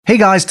Hey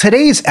guys,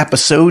 today's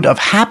episode of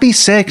Happy,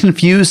 Sad,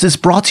 Confused is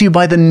brought to you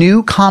by the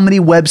new comedy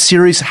web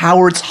series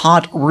Howard's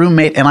Hot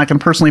Roommate, and I can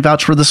personally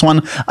vouch for this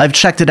one. I've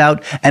checked it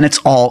out, and it's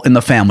all in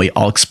the family.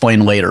 I'll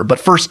explain later. But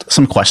first,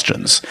 some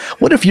questions.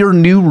 What if your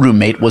new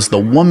roommate was the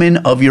woman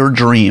of your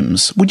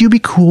dreams? Would you be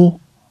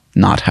cool?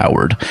 Not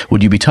Howard.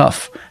 Would you be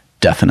tough?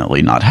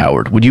 Definitely not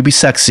Howard. Would you be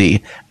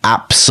sexy?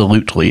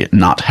 Absolutely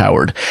not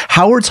Howard.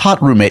 Howard's Hot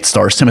Roommate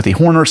stars Timothy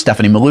Horner,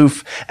 Stephanie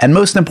Maloof, and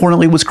most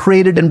importantly was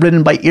created and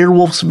written by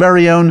Earwolf's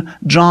very own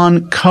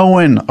John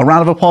Cohen. A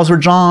round of applause for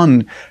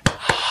John.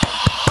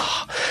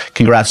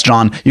 Congrats,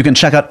 John. You can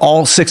check out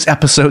all 6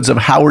 episodes of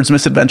Howard's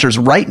Misadventures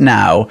right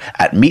now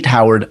at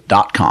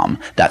meethoward.com.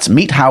 That's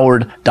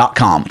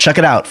meethoward.com. Check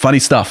it out. Funny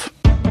stuff.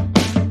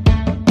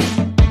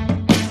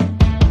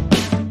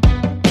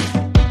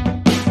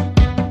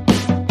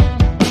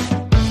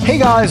 Hey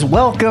guys,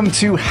 welcome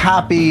to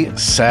Happy,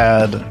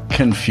 Sad,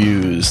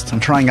 Confused. I'm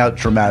trying out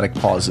dramatic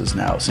pauses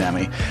now,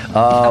 Sammy.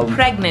 A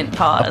pregnant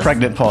pause. A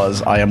pregnant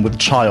pause. I am with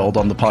child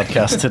on the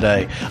podcast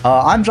today.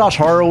 I'm Josh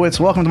Horowitz.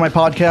 Welcome to my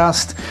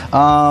podcast.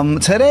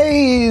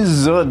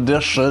 Today's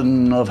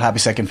edition of Happy,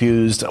 Sad,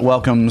 Confused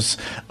welcomes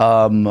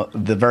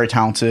the very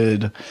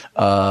talented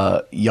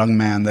young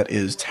man that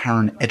is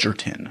Taron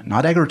Egerton.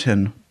 Not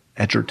Egerton,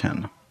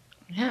 Edgerton.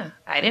 Yeah,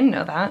 I didn't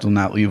know that. So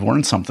now you've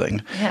learned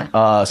something. Yeah.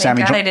 Thank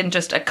Sammy God I didn't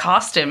just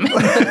accost him.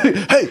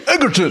 Hey,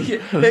 Egerton!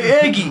 Hey,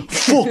 Eggy!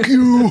 Fuck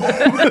you!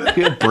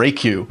 He'll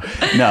break you.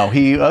 No,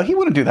 he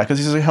wouldn't do that because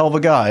he's a hell of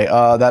a guy.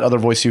 That other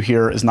voice you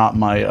hear is not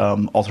my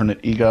alternate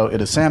ego. It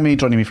is Sammy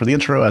joining me for the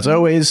intro, as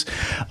always.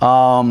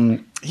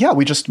 Yeah,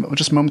 we just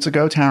moments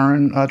ago,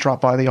 Taron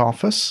dropped by the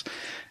office,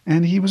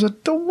 and he was a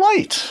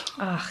delight.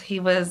 He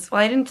was, well,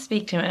 I didn't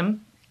speak to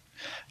him.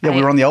 Yeah,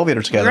 we were on the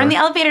elevator together. We were on the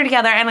elevator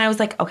together, and I was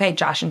like, okay,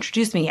 Josh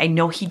introduced me. I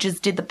know he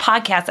just did the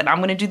podcast, and I'm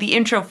going to do the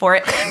intro for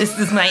it. This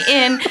is my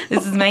in.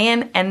 This is my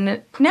in.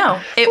 And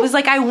no, it was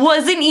like I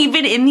wasn't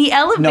even in the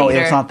elevator. No,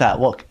 it's not that.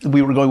 Look,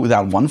 we were going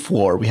down one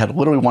floor. We had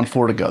literally one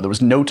floor to go. There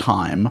was no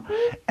time.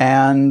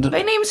 And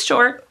my name's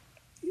short.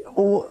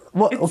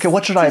 Okay,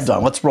 what should I have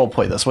done? Let's role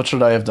play this. What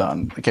should I have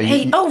done? Okay.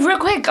 Hey, real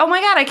quick. Oh my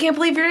God, I can't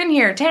believe you're in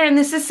here. Taron,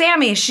 this is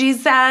Sammy. She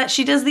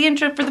does the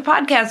intro for the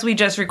podcast we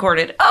just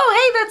recorded.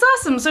 Oh, hey, that's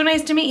awesome. So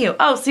nice to meet you.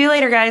 Oh, see you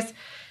later, guys.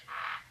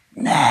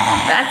 Nah.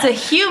 That's a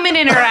human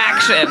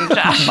interaction,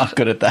 Josh. I'm not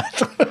good at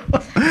that.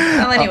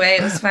 Well, anyway,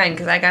 it was fine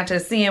because I got to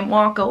see him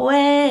walk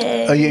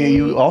away.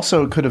 You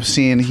also could have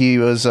seen he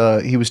was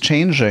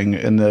changing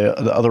in the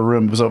other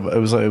room. It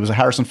was a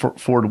Harrison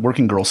Ford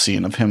working girl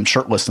scene of him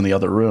shirtless in the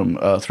other room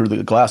through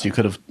the glass. You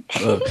could have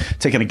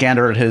taken a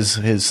gander at his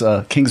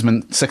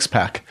Kingsman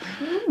 6-pack.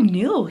 Who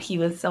knew he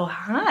was so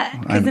hot?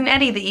 Because in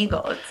Eddie the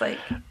Eagle, it's like...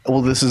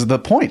 Well, this is the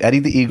point. Eddie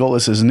the Eagle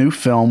is his new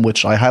film,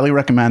 which I highly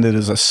recommend. It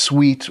is a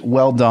sweet,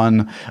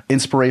 well-done,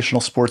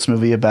 inspirational sports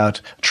movie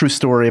about true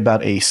story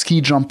about a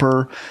ski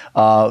jumper.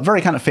 Very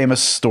kind of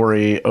famous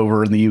story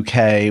over in the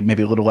UK,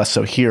 maybe a little less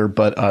so here,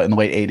 but in the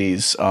late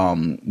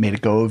 80s, made a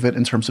go of it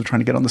in terms of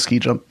trying to get on the ski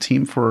jump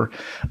team for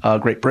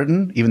Great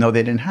Britain, even though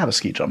they didn't have a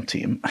ski jump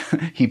team.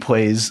 He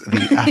plays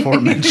the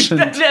aforementioned...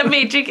 that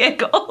made you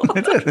giggle.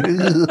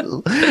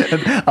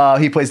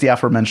 He plays the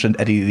aforementioned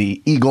Eddie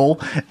the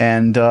Eagle,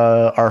 and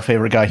our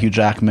favorite guy, Hugh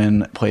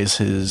Jackman, plays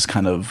his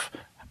kind of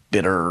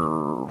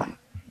bitter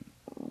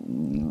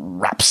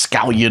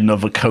rapscallion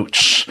of a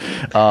coach.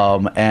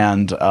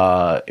 And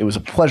it was a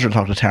pleasure to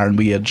talk to Taron.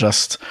 We had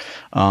just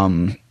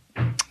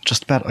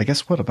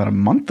about a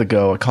month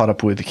ago, I caught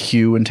up with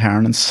Hugh and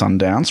Taron in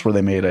Sundance, where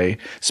they made a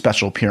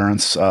special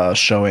appearance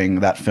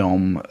showing that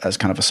film as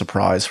kind of a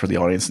surprise for the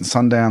audience in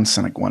Sundance,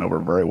 and it went over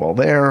very well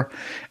there.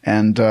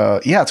 And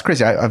yeah, it's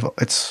crazy.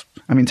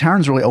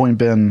 Taron's really only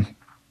been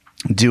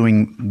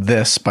doing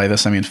this, by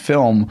this I mean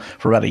film,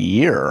 for about a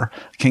year.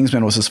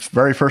 Kingsman was his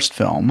very first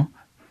film,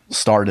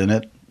 starred in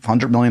it.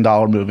 $100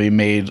 million movie,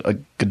 made a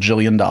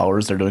gajillion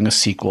dollars. They're doing a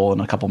sequel in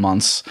a couple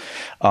months.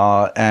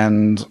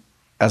 And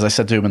as I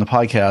said to him in the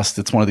podcast,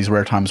 it's one of these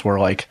rare times where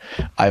like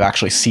I've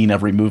actually seen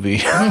every movie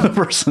the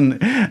person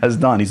has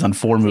done. He's done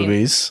 4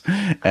 movies,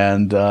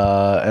 and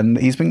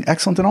he's been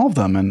excellent in all of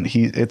them. And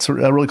it's a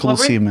really cool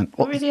to see him.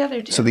 What were the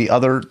other 2? So the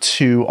other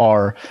 2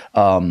 are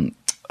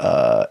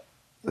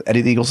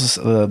Eddie the Eagle's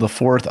the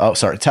fourth. Oh,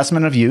 sorry,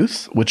 Testament of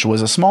Youth, which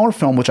was a smaller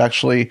film, which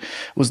actually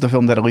was the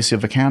film that Alicia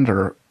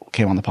Vikander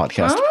came on the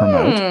podcast to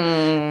promote,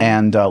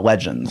 and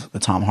Legend, the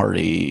Tom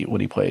Hardy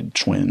when he played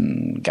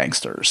twin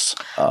gangsters.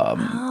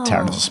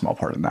 Taron has a small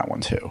part in that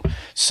one too.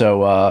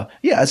 So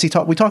yeah, as we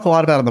talk a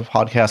lot about on the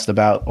podcast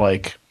about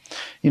like,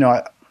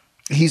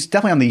 he's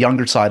definitely on the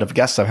younger side of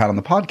guests I've had on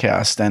the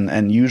podcast,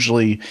 and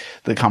usually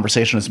the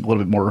conversation is a little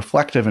bit more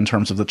reflective in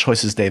terms of the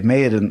choices they've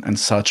made and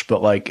such.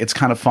 But like, it's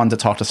kind of fun to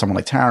talk to someone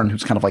like Taron,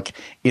 who's kind of like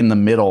in the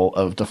middle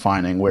of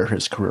defining where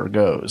his career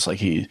goes. Like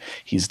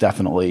he's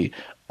definitely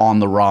on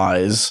the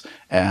rise,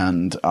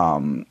 and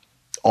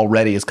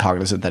already is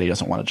cognizant that he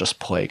doesn't want to just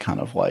play kind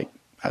of like,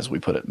 as we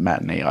put it,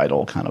 matinee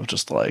idol, kind of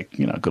just like,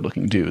 good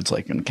looking dudes.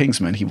 Like in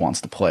Kingsman, he wants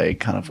to play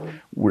kind of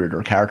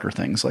weirder character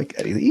things like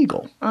Eddie the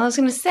Eagle. Well, I was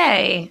going to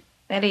say,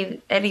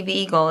 Eddie the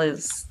Eagle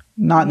is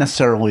not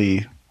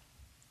necessarily.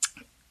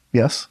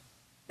 Yes.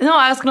 No,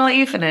 I was going to let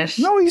you finish.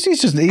 No,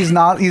 he's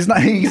not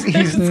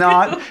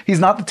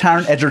the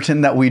Taron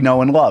Egerton that we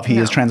know and love. He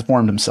has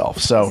transformed himself.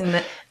 So He's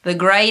in the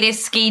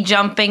greatest ski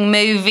jumping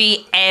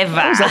movie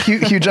ever. is that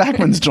Hugh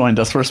Jackman's joined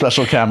us for a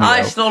special cameo.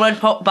 I just thought I'd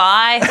pop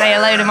by, say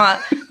hello to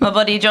my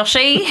buddy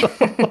Joshy.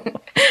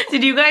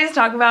 Did you guys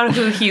talk about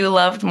who Hugh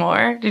loved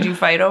more? Did you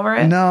fight over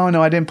it? No,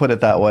 I didn't put it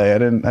that way. I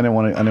didn't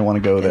want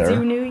to go there.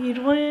 You knew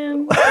you'd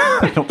win.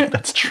 I don't think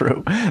that's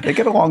true. They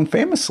get along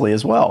famously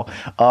as well.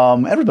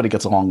 Everybody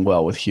gets along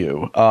well with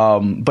Hugh.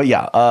 But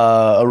yeah,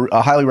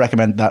 I highly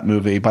recommend that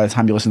movie. By the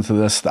time you listen to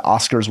this, the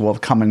Oscars will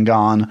have come and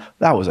gone.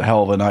 That was a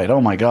hell of a night.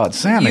 Oh my God,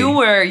 Sammy.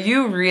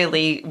 You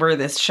really were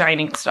this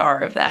shining star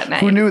of that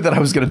night. Who knew that I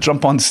was going to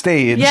jump on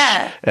stage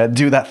and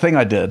do that thing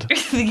I did?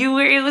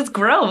 It was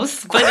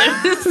gross, but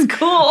it was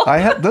cool.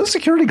 Those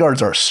security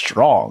guards are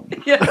strong.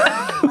 Yeah.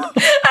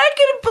 I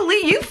couldn't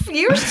believe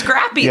you're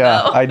scrappy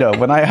though. I know.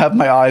 When I have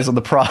my eyes on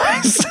the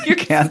prize, you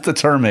can't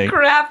deter me.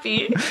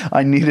 Scrappy.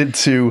 I needed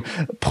to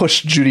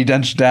push Judi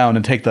Dench down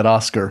and take that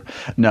Oscar.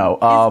 No.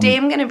 Is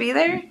Dame going to be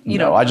there?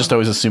 I just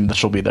always assume that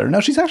she'll be there. No,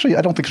 she's actually,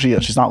 I don't think she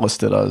is. She's not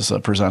listed as a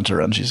presenter,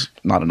 and she's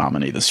not a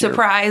nominee this year.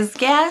 Surprise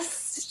guest?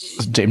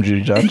 Dame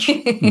Judi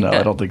Dench? No,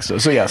 I don't think so.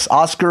 So yes, the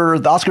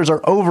Oscars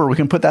are over. We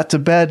can put that to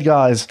bed,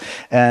 guys.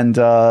 And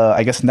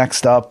I guess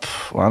next up,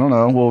 I don't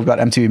know, we've got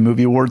MTV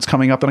Movie Awards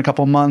coming up in a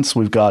couple of months.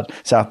 We've got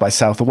South by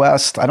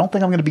Southwest. I don't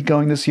think I'm going to be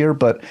going this year,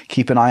 but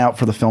keep an eye out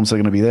for the films that are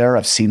going to be there.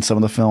 I've seen some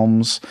of the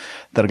films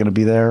that are going to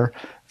be there.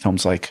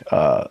 Films like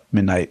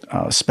Midnight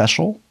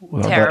Special.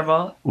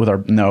 Terrible.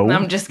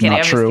 I'm just kidding.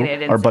 Not true.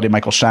 Our buddy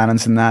Michael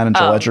Shannon's in that, and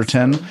Joel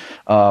Edgerton.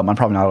 I'm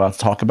probably not allowed to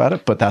talk about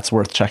it, but that's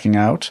worth checking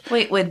out.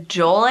 Wait, with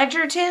Joel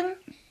Edgerton?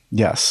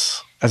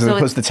 Yes. As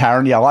opposed to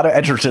Taron. Yeah, a lot of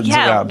Edgertons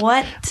around. Yeah,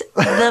 what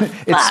the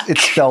fuck?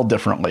 It's spelled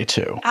differently,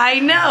 too. I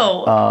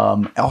know.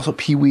 Also,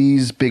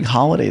 Pee-wee's Big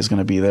Holiday is going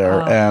to be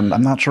there, and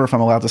I'm not sure if I'm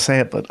allowed to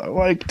say it, but I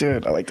liked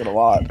it. I liked it a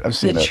lot. I've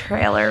seen it. The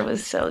trailer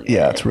was so good.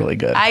 Yeah, it's really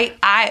good.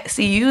 I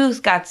see, you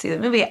got to see the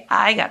movie.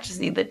 I got to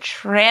see the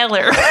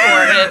trailer for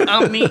it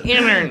on the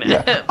internet.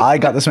 Yeah. I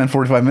got to spend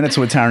 45 minutes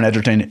with Taron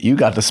Egerton. You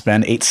got to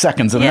spend 8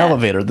 seconds in an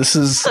elevator. This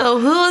is... So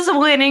who's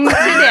winning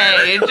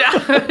today,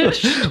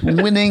 Josh?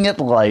 Winning at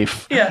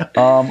life. Yeah.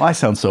 I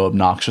sound so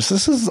obnoxious.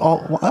 This is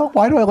all.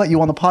 Why do I let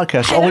you on the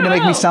podcast? Only to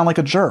make me sound like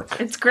a jerk.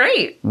 It's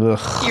great.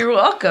 Ugh. You're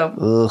welcome.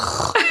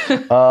 Ugh.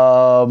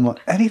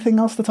 Anything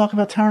else to talk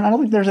about Taron? I don't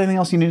think there's anything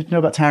else you need to know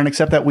about Taron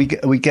except that we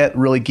get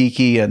really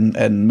geeky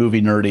and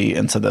movie nerdy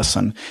into this,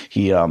 and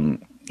he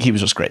was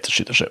just great to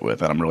shoot the shit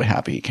with, and I'm really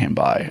happy he came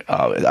by.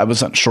 I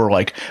wasn't sure,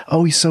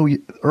 he's so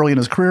early in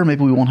his career,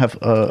 maybe we won't have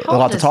a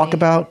lot to talk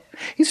about.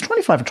 He's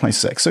 25 or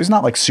 26, so he's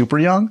not super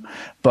young,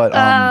 but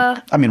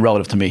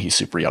relative to me, he's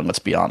super young. Let's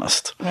be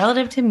honest.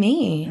 Relative to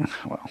me,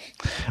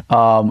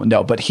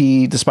 no, but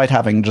he, despite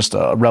having just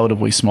a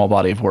relatively small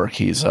body of work,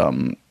 he's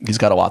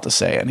got a lot to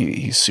say, and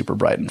he's super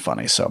bright and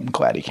funny. So I'm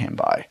glad he came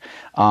by.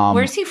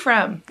 Where's he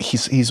from?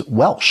 He's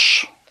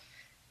Welsh,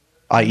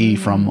 i.e.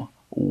 from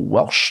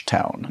Welsh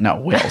town. No,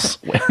 Wales.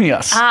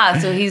 Yes.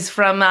 So he's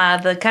from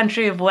the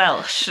country of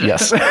Welsh.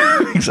 Yes,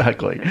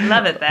 exactly.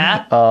 Love it,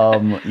 that.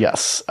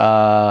 Yes.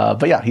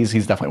 But yeah, he's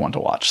definitely one to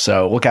watch.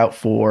 So look out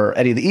for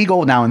Eddie the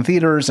Eagle now in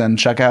theaters, and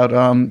check out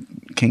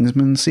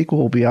Kingsman sequel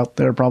will be out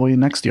there probably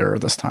next year or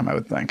this time, I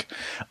would think.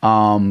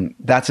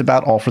 That's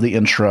about all for the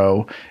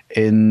intro.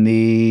 In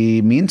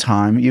the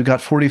meantime, you got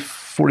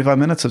 45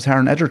 minutes of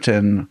Taron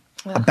Egerton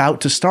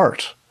about to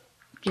start.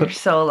 You're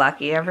so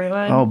lucky,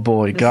 everyone. Oh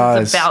boy, guys.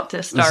 This is about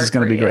to start. This is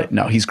going to be great.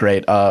 No, he's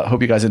great.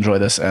 Hope you guys enjoy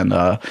this, and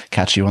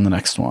catch you on the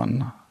next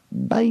one.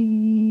 Bye.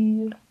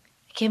 I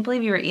can't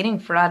believe you were eating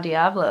Fra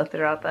Diablo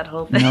throughout that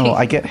whole thing. No,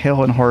 I get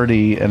Hale and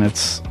Hardy, and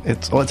it's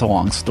a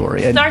long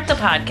story. Start the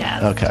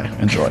podcast. Okay,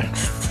 enjoy.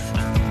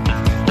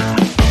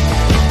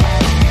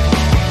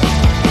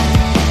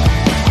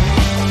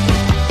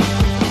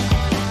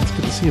 It's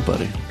good to see you,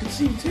 buddy.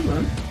 See you too,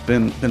 man.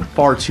 Been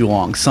far too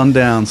long.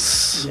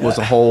 Sundance was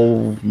a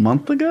whole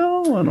month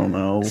ago. I don't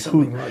know.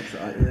 Something like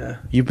that. Yeah.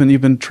 You've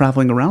been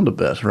traveling around a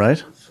bit,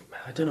 right?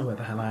 I don't know where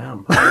the hell I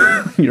am.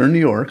 You're in New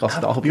York. I'll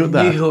help you with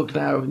that. New York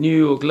now. New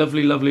York.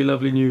 Lovely, lovely,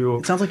 lovely New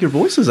York. It sounds like your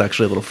voice is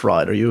actually a little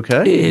fried. Are you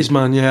okay? It is,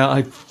 man. Yeah.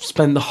 I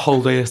spent the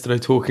whole day yesterday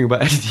talking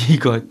about Eddie the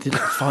Eagle. I did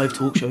 5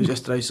 talk shows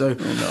yesterday. So.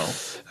 Oh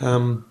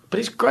no. But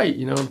it's great.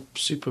 I'm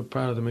super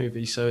proud of the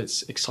movie. So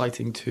it's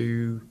exciting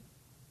to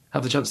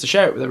have the chance to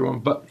share it with everyone.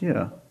 But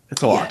yeah.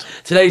 It's a lot.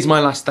 Today's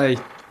my last day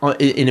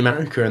in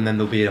America, and then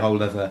there'll be a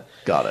whole other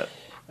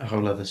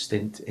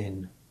stint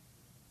in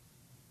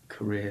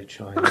Korea,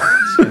 China,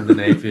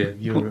 Scandinavia,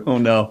 Europe. Oh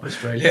no,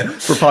 Australia.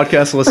 For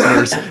podcast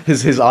listeners,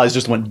 his eyes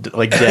just went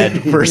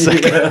dead for a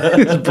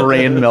second. His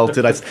brain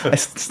melted. I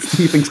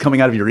see things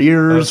coming out of your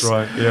ears. That's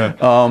right. Yeah.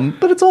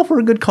 But it's all for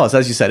a good cause,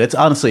 as you said. It's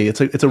honestly,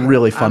 it's a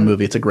really fun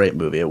movie. It's a great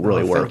movie. It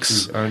really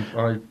works.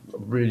 I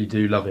really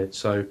do love it.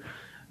 So.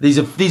 These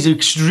are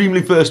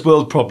extremely first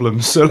world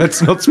problems, so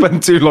let's not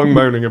spend too long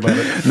moaning about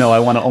it. No, I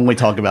want to only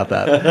talk about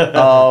that.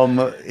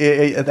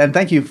 And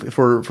thank you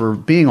for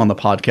being on the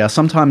podcast.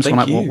 Sometimes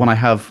when I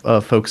have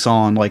folks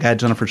on, like I had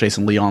Jennifer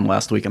Jason Leigh on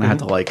last week, and I had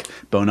to like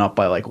bone up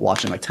by like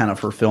watching like 10 of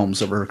her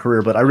films over her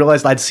career, but I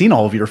realized I'd seen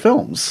all of your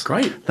films.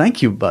 Great.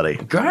 Thank you, buddy.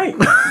 Great.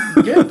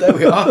 Yeah, there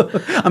we are.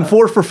 I'm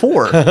 4 for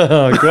 4.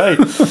 Oh, great.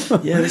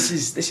 Yeah, this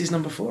is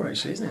number 4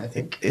 actually, isn't it? I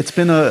think it's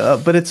been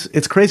but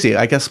it's crazy.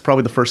 I guess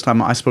probably the first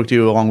time I spoke to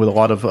you, along with a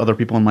lot of other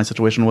people in my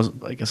situation, was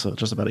I guess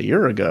just about a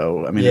year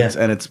ago. I mean,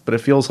 but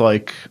it feels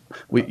like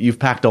you've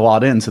packed a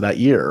lot into that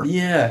year.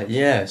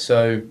 Yeah.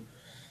 So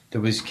there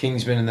was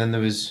Kingsman, and then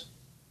there was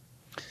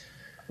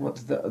I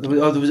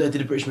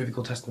did a British movie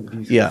called Testament of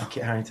Youth. Yeah,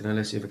 Kit Harington and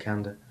Alicia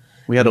Vikander.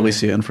 We had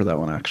Alicia in for that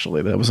one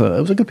actually. It was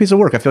a good piece of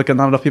work. I feel like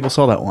not enough people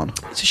saw that one.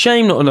 It's a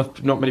shame not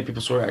many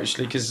people saw it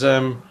actually, because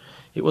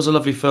it was a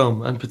lovely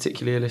film, and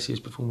particularly Alicia's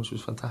performance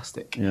was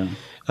fantastic. Yeah.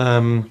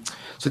 So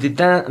I did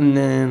that, and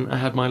then I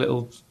had my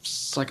little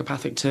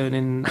psychopathic turn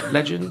in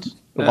Legend.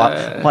 A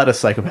lot of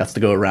psychopaths to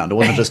go around. It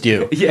wasn't just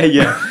you.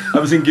 Yeah. I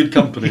was in good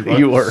company, right?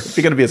 You were. If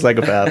you're going to be a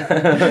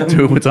psychopath,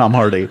 do it with Tom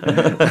Hardy.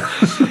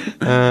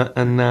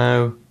 And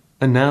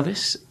now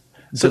this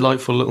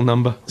delightful little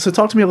number. So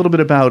talk to me a little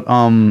bit about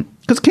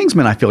because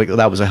Kingsman, I feel like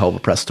that was a hell of a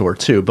press tour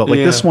too. But like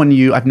this one,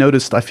 I've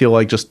noticed. I feel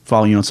like just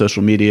following you on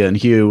social media, and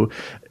Hugh,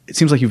 it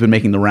seems like you've been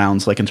making the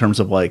rounds, like in terms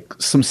of like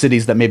some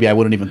cities that maybe I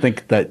wouldn't even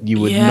think that you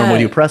would normally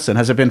do press in.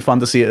 Has it been fun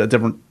to see a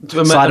different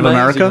side of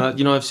America?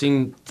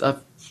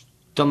 I've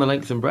done the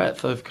length and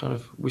breadth.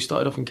 We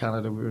started off in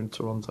Canada. We were in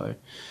Toronto,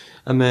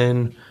 and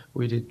then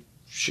we did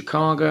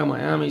Chicago,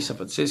 Miami, San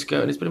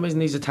Francisco, and it's been amazing.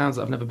 These are towns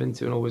that I've never been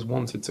to and always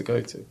wanted to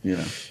go to.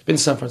 Yeah, been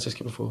to San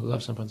Francisco before.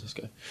 Love San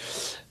Francisco,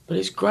 but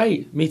it's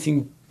great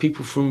meeting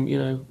people from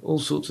all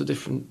sorts of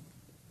different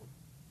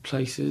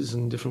places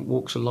and different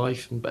walks of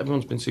life, and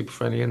everyone's been super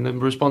friendly, and the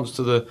response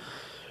to the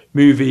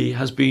movie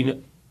has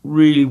been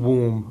really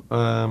warm,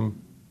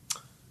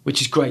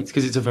 which is great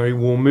because it's a very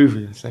warm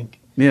movie, I think.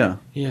 Yeah.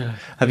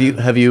 Have you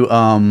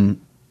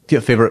do you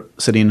have a favorite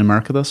city in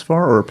America thus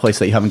far, or a place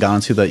that you haven't gone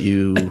to that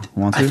you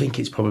want to? I think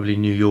it's probably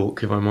New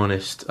York, if I'm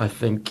honest. I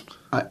think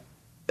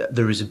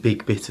there is a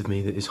big bit of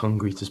me that is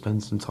hungry to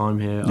spend some time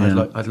here.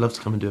 Yeah. I'd love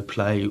to come and do a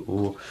play,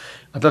 or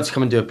I'd love to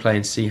come and do a play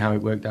and see how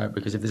it worked out,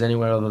 because if there's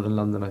anywhere other than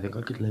London I think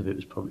I could live, it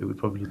would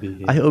probably be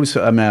here.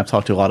 I've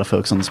talked to a lot of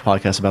folks on this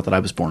podcast about that. I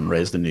was born and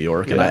raised in New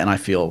York, and I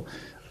feel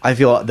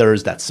there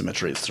is that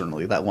symmetry,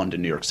 certainly that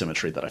London New York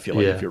symmetry, that I feel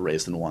like if you're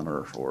raised in one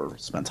or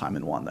spend time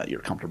in one, that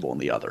you're comfortable in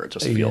the other. It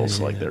just feels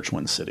like they're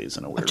twin cities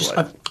in a weird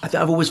way.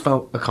 I've always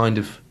felt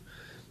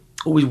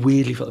always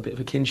weirdly felt a bit of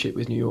a kinship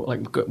with New York.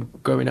 Like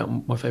growing up,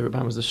 my favourite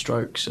band was The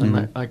Strokes,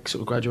 and I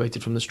sort of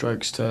graduated from The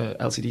Strokes to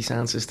LCD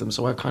Sound System,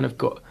 so I've kind of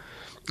got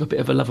a bit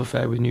of a love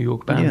affair with New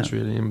York bands,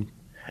 really.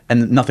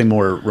 And nothing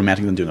more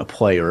romantic than doing a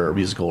play or a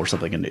musical or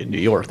something in New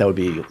York. That would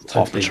be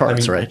off the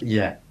charts, right?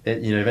 Yeah.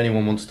 If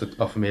anyone wants to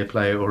offer me a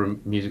play or a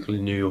musical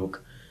in New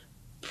York,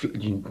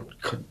 you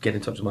get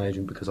in touch with my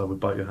agent, because I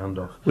would bite your hand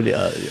off.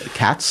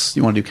 Cats?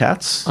 You want to do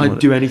Cats? I'd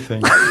do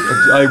anything.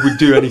 I would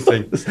do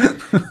anything.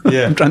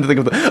 Yeah. I'm trying to think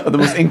of the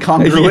most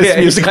incongruous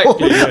musical.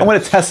 Exactly, I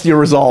want to test your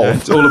resolve. Yeah,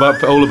 it's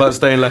all about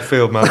staying left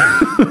field, man.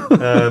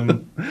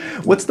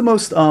 What's the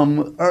most?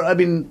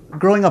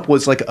 Growing up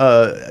was like.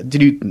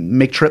 Did you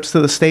make trips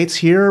to the States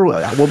here?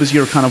 What was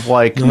your kind of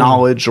like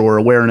knowledge or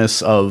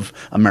awareness of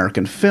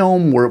American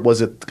film? Or was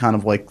it kind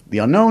of like the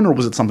unknown, or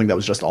was it something that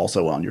was just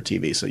also on your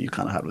TV, so you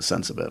kind of had a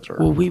sense of it? Or?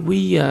 Well,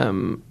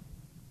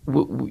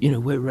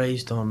 we're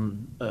raised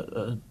on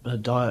a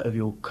diet of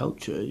your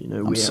culture.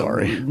 I'm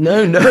sorry.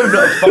 No, not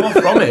far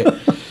from it.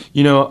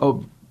 I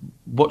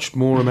watched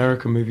more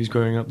American movies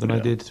growing up than I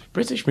did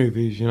British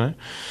movies.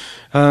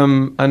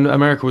 And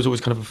America was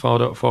always kind of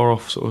a far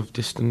off, sort of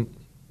distant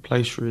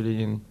place,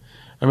 really. And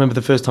I remember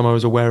the first time I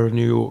was aware of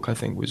New York, I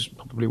think, was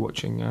probably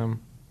watching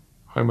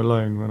Home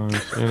Alone, when I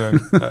was,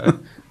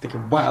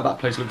 thinking, wow, that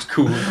place looks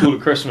cool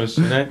at Christmas,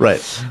 Right.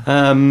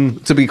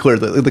 To be clear,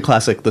 the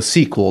classic, the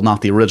sequel,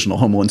 not the original,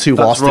 Home Alone 2,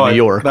 Lost in New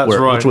York,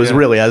 which was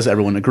really, as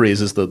everyone agrees,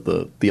 is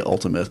the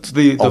ultimate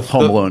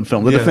Home Alone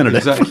film, the definitive.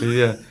 Exactly,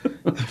 yeah.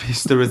 The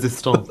piece de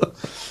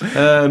resistance.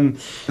 And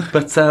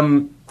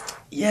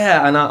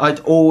I'd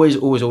always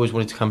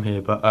wanted to come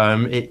here, but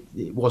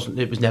it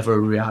was never a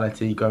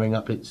reality growing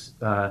up. It's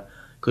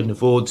couldn't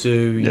afford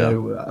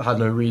to, I had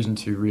no reason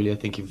to, really. I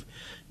think if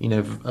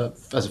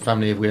as a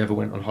family, if we ever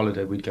went on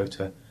holiday, we'd go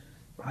to,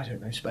 I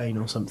don't know, Spain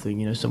or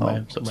something,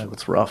 somewhere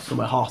it's rough.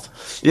 Somewhere hot.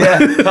 Yeah,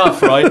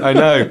 tough, right? I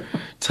know.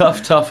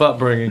 Tough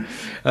upbringing.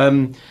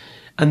 And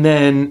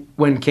then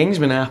when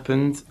Kingsman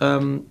happened,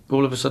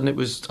 all of a sudden it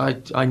was,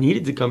 I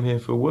needed to come here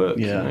for work,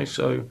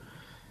 so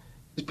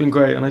it's been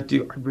great, and I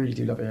really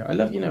do love it here. I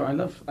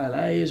love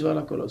LA as well.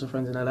 I've got lots of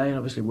friends in LA, and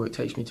obviously work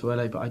takes me to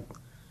LA, but I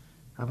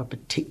have a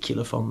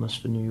particular fondness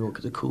for New York.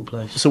 It's a cool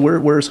place. So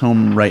where's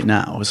home right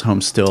now? Is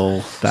home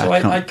still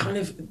back home? So I kind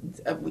of,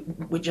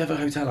 whichever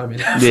hotel I'm in.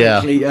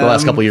 Yeah, the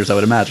last couple of years, I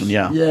would imagine,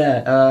 yeah.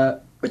 Yeah,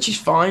 which is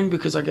fine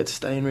because I get to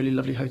stay in really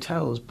lovely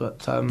hotels.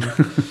 But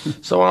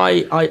so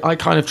I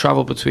kind of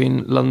travel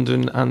between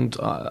London and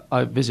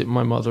I visit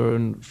my mother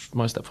and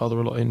my stepfather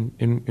a lot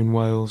in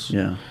Wales.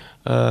 Yeah.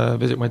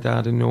 Visit my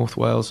dad in North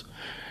Wales.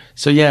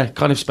 So yeah,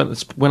 kind of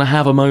when I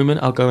have a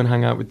moment, I'll go and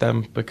hang out with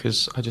them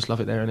because I just love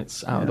it there, and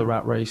it's out of the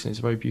rat race, and it's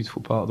a very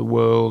beautiful part of the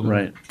world.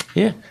 Right.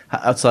 Yeah.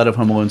 Outside of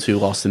Home Alone 2,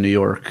 Lost in New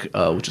York,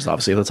 which is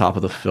obviously at the top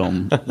of the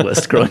film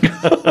list growing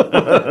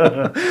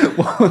up,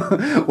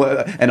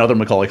 and other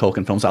Macaulay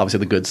Culkin films,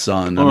 obviously The Good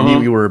Son. I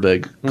mean, you were a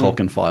big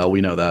Culkin file.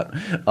 We know that.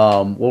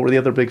 What were the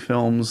other big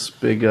films,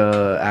 big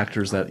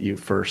actors that you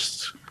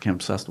first became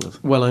obsessed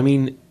with? Well, I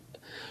mean,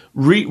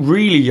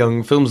 really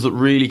young films that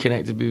really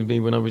connected with me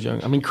when I was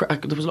young. I mean,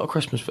 there was a lot of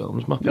Christmas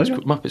films.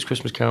 Muppets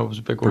Christmas Carol was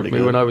a big one for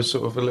me when I was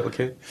sort of a little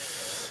kid.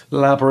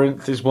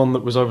 Labyrinth is one that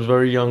I was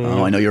very young.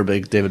 Oh, I know you're a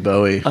big David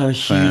Bowie fan. I'm a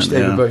huge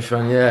David Bowie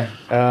fan, yeah.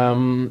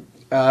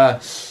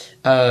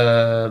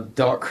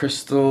 Dark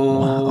Crystal.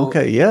 Wow,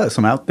 okay, yeah,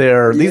 some out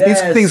there.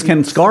 These things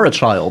can scar a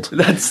child.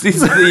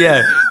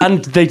 Yeah,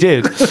 and they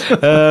did.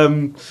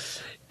 And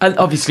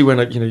obviously when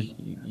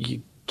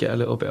you get a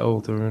little bit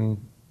older and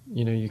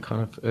you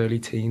kind of early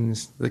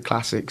teens, the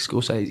classic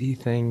Scorsese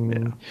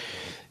thing.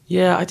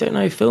 Yeah, I don't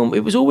know. Film. It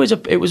was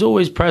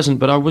always present,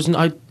 but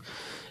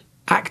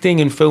acting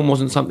in film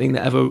wasn't something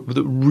that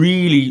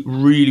really,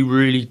 really,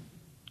 really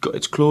got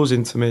its claws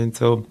into me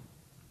until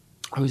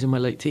I was in my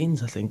late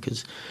teens, I think,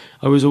 because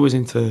I was always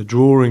into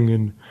drawing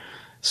and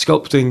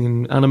sculpting,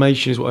 and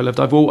animation is what I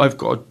loved. I've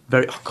got a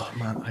very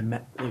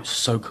it was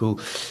so cool.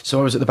 So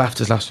I was at the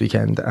BAFTAs last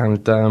weekend,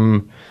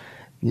 and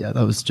yeah,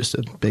 that was just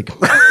a big.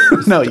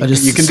 No,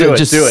 you can do it.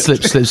 Just do it.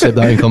 Slip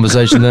that in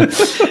conversation there.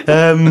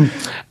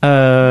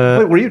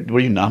 Wait, were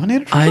you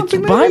nominated for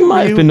something? I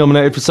might have been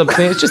nominated for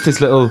something. It's just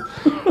this little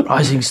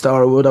rising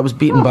star award. I was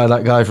beaten by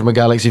that guy from a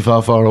galaxy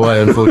far, far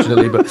away,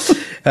 unfortunately. But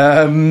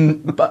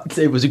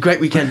it was a great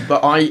weekend.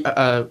 But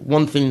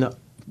one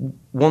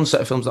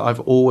set of films that I've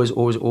always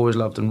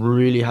loved and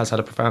really has had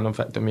a profound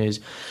effect on me is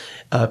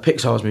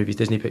Pixar's movies,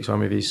 Disney Pixar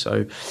movies.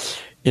 So,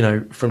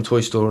 from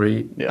Toy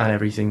Story and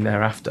everything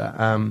thereafter.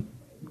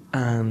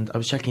 And I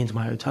was checking into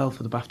my hotel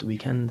for the BAFTA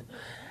weekend,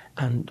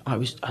 and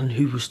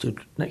who was stood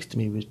next to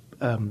me was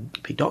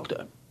Pete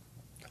Docter.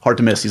 Hard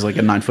to miss. He's like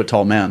a 9 foot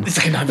tall man. He's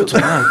like a 9 foot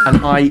tall man.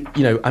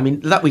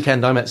 And that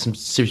weekend I met some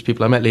serious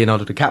people. I met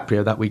Leonardo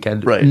DiCaprio that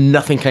weekend. Right.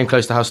 Nothing came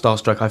close to how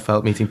starstruck I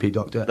felt meeting Pete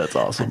Docter. That's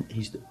awesome. And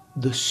he's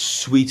the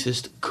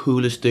sweetest,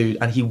 coolest dude.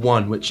 And he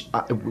won, which,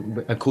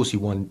 of course he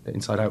won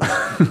Inside Out.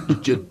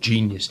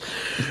 Genius.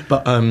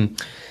 But,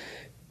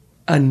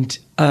 and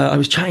I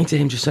was chatting to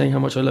him, just saying how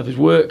much I love his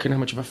work and how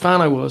much of a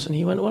fan I was. And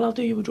he went, well, I'll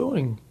do you a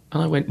drawing.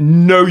 And I went,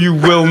 no, you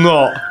will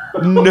not.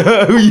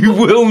 No, you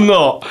will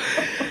not.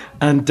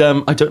 And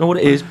I don't know what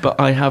it is, but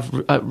I have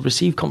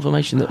received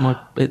confirmation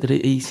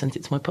that he sent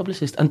it to my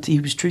publicist, and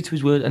he was true to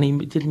his word, and he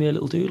did me a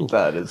little doodle.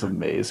 That is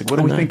amazing. What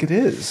do we think it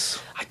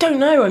is? I don't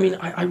know. I mean,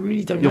 I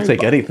really don't know. You'll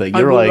take anything.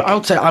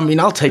 I'll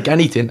take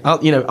anything.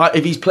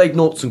 If he's played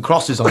noughts and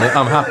crosses on it,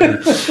 I'm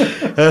happy.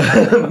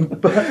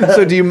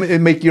 So do you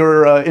make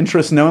your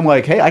interest known?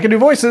 Like, hey, I can do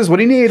voices. What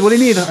do you need? What do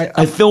you need?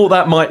 I thought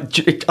that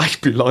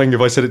I'd be lying if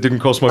I said it didn't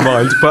cross my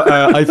mind, but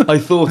I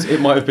thought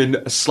it might have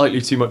been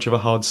slightly too much of a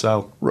hard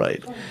sell.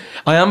 Right.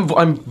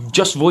 I'm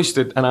just voiced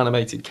an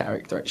animated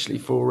character actually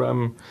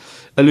for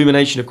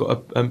Illumination. I've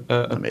got a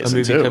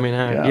movie too. coming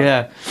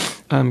out.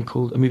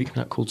 Called a movie coming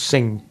out called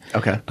Sing.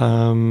 Okay.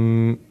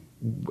 And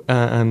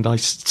I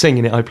sing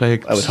in it. I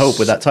would hope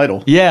with that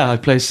title. Yeah, I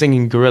play a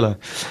singing gorilla.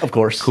 Of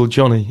course. Called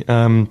Johnny.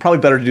 Probably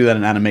better to do that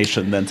in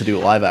animation than to do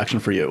a live action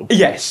for you.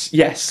 Yes.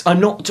 I'm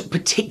not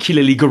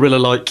particularly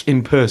gorilla-like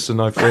in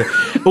person, I feel.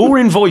 Or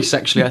in voice,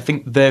 actually. I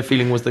think their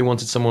feeling was they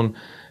wanted someone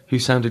who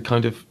sounded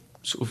kind of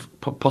sort of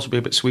possibly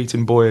a bit sweet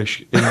and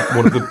boyish in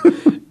one of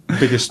the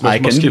biggest,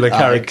 most muscular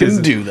characters. I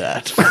can do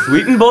that.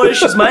 Sweet and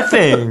boyish is my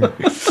thing.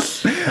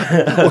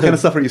 What kind of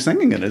stuff are you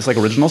singing in? Is it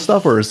like original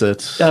stuff, or is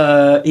it?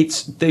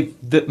 It's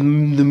the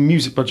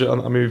music budget on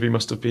that movie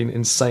must have been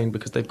insane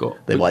because they've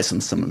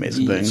licensed some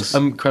amazing things,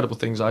 incredible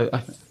things. I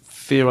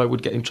fear I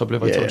would get in trouble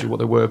if I told you what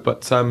they were,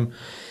 but.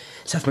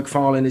 Seth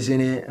MacFarlane is in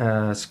it,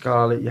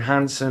 Scarlett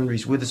Johansson,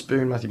 Reese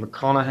Witherspoon, Matthew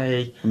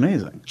McConaughey.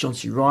 Amazing. John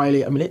C.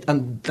 Reilly. I mean,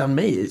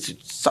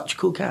 it's such a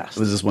cool cast.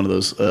 Was this one of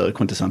those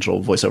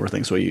quintessential voiceover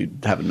things where you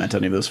haven't met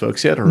any of those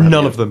folks yet? Or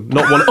none of them.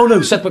 Not one. Oh,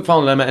 no, Seth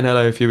MacFarlane I met in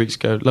LA a few weeks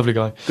ago. Lovely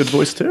guy. Good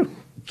voice, too.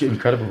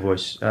 Incredible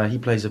voice. He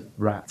plays a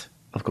rat.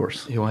 Of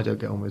course. Who I don't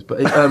get on with. But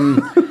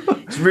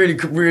it's really,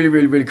 really,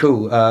 really, really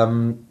cool.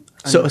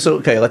 So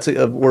okay, let's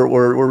say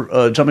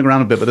we're jumping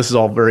around a bit, but this is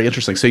all very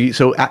interesting.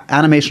 So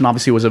animation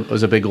obviously was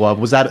a big love.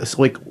 Was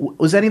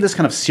any of this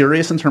kind of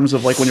serious in terms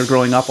of like when you're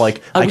growing up?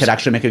 Like I could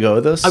actually make a go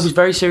of this. I was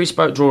very serious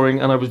about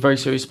drawing, and I was very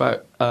serious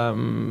about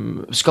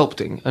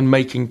sculpting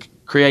and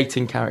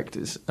creating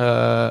characters,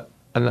 and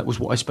that was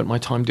what I spent my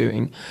time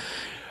doing.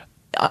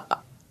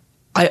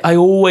 I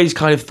always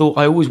kind of thought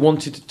I always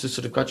wanted to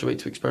sort of graduate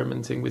to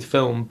experimenting with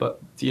film,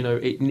 but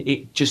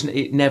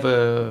it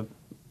never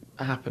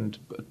happened.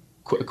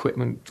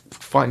 equipment,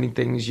 finding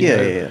things.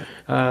 Yeah.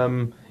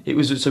 It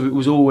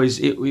was always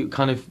it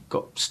kind of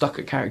got stuck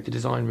at character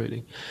design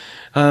really.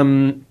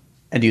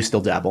 And do you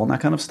still dabble in that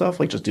kind of stuff,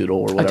 like just doodle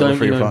or whatever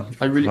for your fun?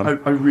 I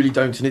really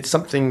don't, and it's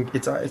something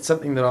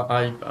that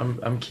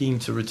I'm keen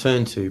to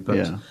return to.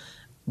 But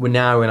when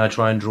I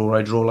try and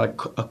draw like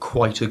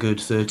quite a good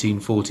 13,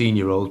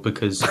 14-year-old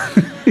because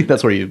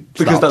that's where you stopped.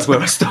 Because that's where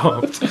I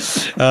stopped.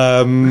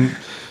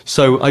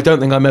 So I don't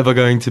think I'm ever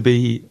going to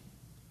be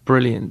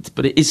brilliant,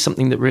 but it is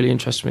something that really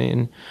interests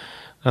me.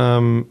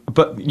 And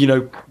but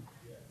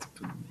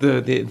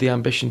the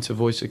ambition to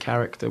voice a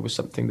character was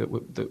something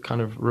that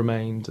kind of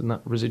remained, and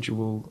that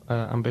residual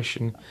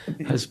ambition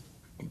has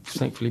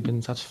thankfully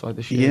been satisfied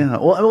this year. Yeah,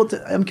 well,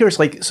 I'm curious.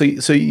 Like, so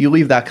you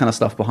leave that kind of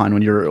stuff behind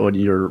when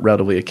you're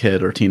relatively a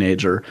kid or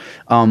teenager.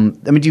 I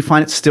mean, do you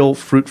find it still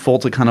fruitful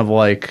to kind of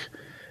like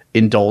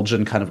indulge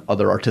in kind of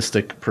other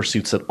artistic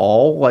pursuits at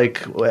all,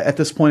 like at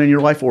this point in your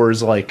life, or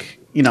is like,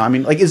 I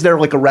mean, like, is there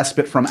like a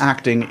respite from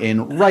acting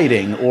in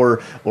writing or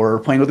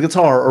playing with the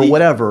guitar or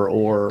whatever?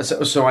 Or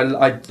so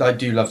I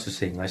do love to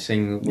sing. I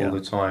sing all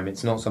the time.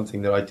 It's not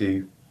something that I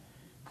do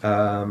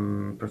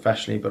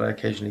professionally, but I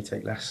occasionally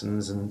take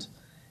lessons. And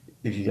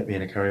if you get me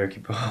in a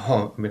karaoke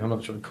bar, I mean, I'm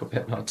not sure I'd call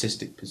it an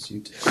artistic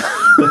pursuit,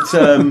 but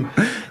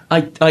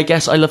I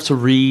guess I love to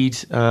read.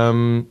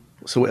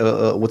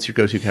 So, what's your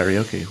go-to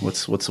karaoke?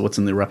 What's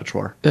in the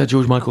repertoire?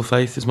 George Michael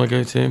Faith is my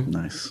go-to.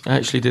 Nice. I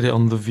actually did it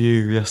on The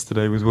View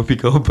yesterday with Whoopi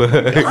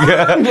Goldberg.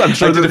 I'm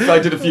sure I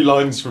did a few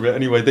lines from it.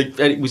 Anyway,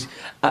 it was.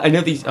 I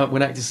know these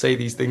when actors say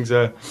these things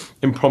are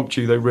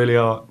impromptu. They really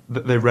are.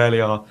 They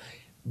rarely are.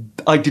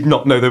 I did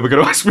not know they were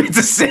going to ask me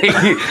to sing.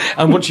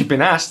 And once you've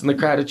been asked and the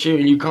crowd are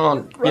cheering, you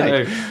can't.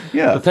 Right.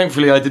 Yeah. But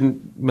thankfully, I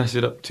didn't mess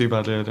it up too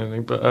badly. I don't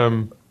think. But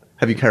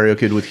have you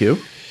karaokeed with Hugh?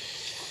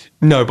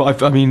 No,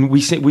 but I mean, we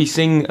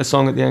sing a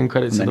song at the end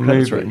credits of the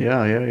movie. Right.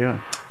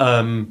 Yeah.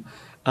 And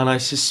I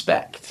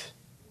suspect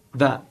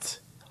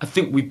that I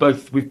think we've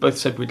both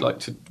said we'd like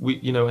to.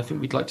 I think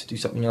we'd like to do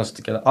something else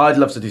together. I'd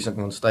love to do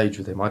something on stage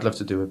with him. I'd love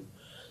to do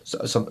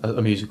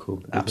a musical.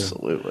 With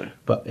Absolutely. him.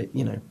 But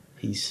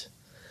he's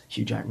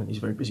Hugh Jackman. He's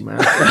a very busy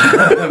man.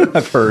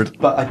 I've heard.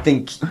 But I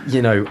think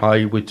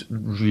I would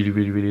really,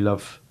 really, really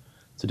love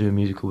to do a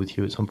musical with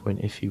Hugh at some point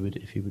if he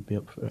would be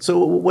up for it.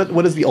 So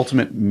what is the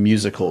ultimate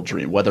musical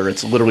dream? Whether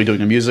it's literally doing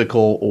a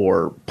musical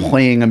or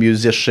playing a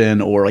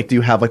musician, or like do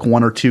you have like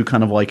one or two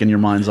kind of like in your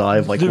mind's eye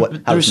of like how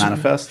it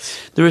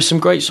manifests? There are some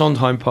great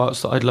Sondheim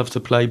parts that I'd love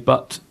to play,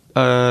 but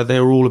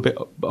they're all a bit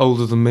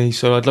older than me,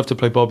 so I'd love to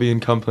play Bobby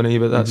and Company,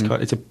 but that's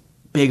it's a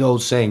big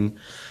old sing.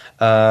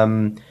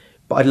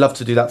 But I'd love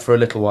to do that for a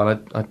little while.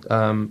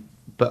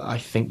 But I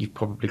think you've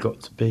got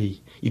to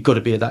be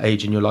at that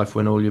age in your life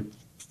when all your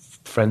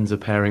friends are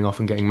pairing off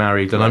and getting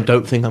married, and I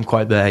don't think I'm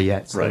quite there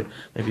yet. So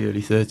maybe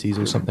early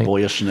 30s or something.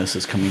 Boyishness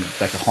is coming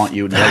back to haunt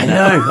you.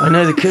 I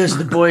know the curse of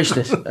the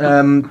boyishness.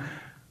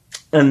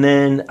 And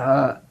then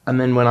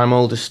when I'm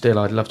older still,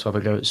 I'd love to have a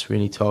go at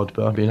Sweeney Todd,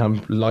 but I mean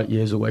I'm light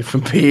years away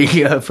from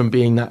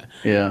being that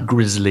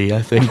grizzly,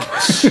 I think.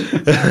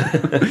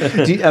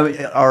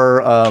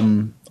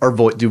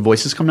 Do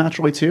voices come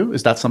naturally too?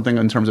 Is that something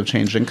in terms of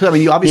changing? Because I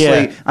mean, you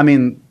obviously,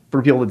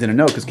 for people that didn't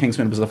know, because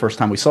Kingsman was the first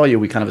time we saw you,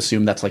 we kind of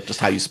assumed that's like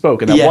just how you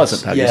spoke, and that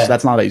wasn't how you.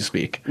 That's not how you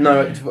speak.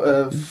 No,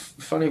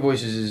 funny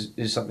voices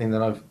is something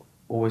that I've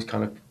always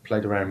kind of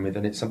played around with,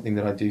 and it's something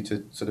that I do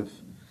to sort of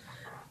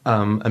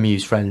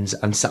amuse friends.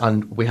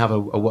 And we have a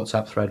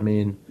WhatsApp thread,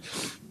 me and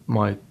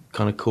my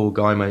kind of cool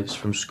guy mates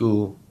from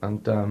school,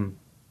 and I'm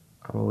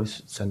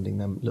always sending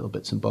them little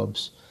bits and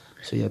bobs.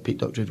 So yeah, Pete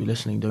Doctor, if you're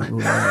listening, don't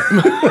rule out.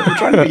 I'm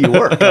trying to make you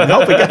work. I'm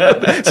helping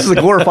out. This is a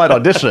glorified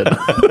audition.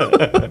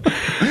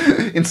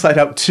 Inside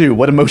Out 2.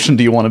 What emotion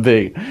do you want to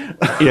be?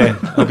 Yeah.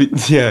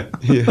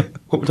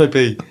 What would I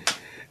be?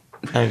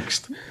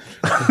 Angst.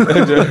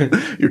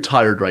 You're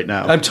tired right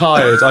now. I'm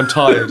tired.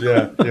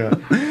 Yeah.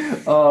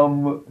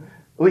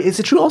 Wait, is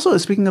it true also,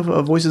 speaking of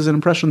voices and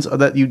impressions,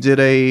 that you did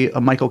a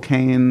Michael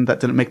Caine that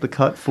didn't make the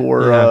cut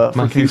for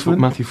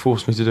Kingsman? Matthew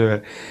forced me to do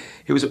it.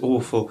 It was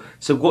awful.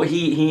 So what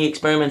he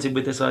experimented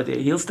with this idea.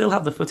 He'll still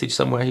have the footage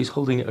somewhere. He's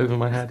holding it over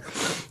my head.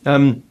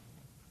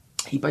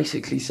 He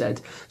basically said,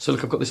 so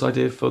look, I've got this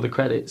idea for the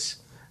credits.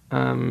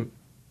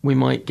 We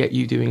might get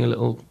you doing a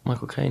little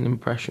Michael Caine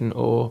impression,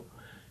 or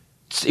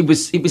it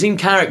was in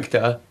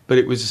character, but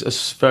it was a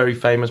very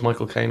famous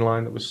Michael Caine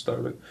line that was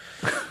stolen.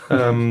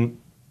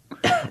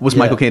 Was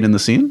Michael Caine in the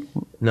scene?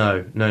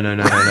 No.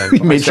 He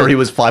made sure he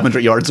was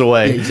 500 yards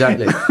away. Yeah,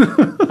 exactly.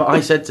 But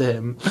I said to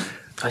him,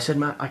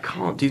 Matt, I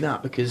can't do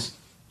that because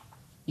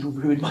you'll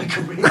ruin my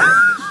career.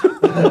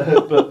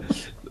 But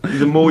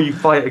the more you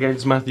fight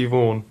against Matthew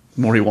Vaughn,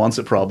 the more he wants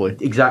it, probably.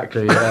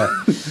 Exactly. Yeah.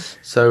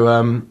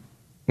 So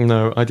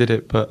no, I did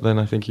it, but then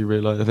I think he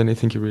realised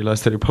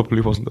that it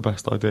probably wasn't the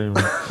best idea.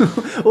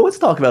 Well, let's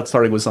talk about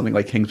starting with something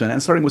like Kingsman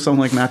and starting with someone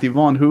like Matthew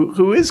Vaughn,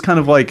 who is kind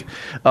of like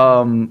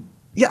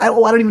Yeah, I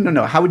don't even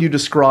know. How would you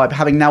describe,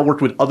 having now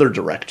worked with other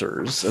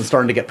directors and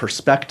starting to get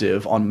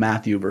perspective on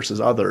Matthew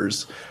versus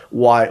others,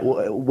 why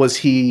was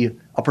he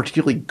a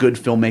particularly good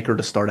filmmaker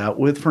to start out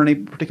with for any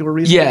particular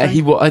reason? Yeah,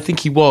 I think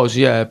he was,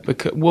 yeah.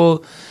 Because,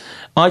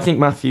 I think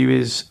Matthew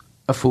is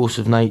a force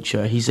of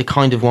nature. He's a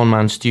kind of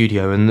one-man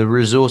studio, and the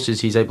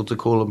resources he's able to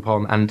call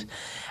upon and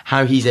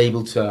how he's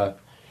able to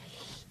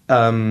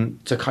kind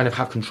of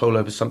have control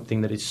over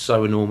something that is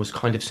so enormous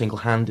kind of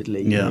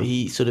single-handedly. Yeah.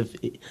 He sort of,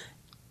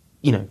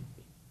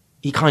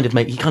 he kind of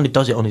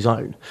does it on his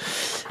own.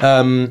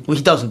 Well,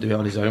 he doesn't do it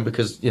on his own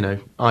because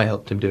I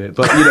helped him do it.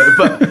 But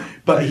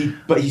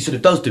he sort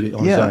of does do it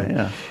on his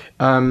own.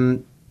 Yeah.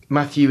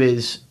 Matthew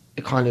is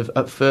kind of,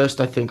 at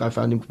first I think I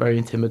found him very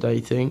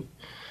intimidating.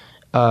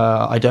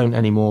 I don't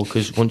anymore,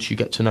 because once you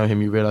get to know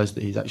him, you realise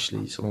that he's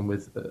actually someone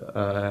with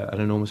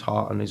an enormous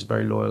heart and is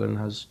very loyal and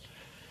has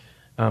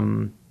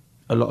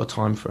a lot of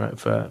time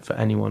for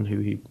anyone who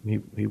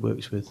he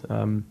works with.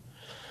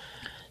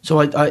 So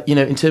I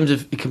in terms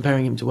of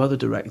comparing him to other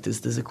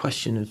directors, there's a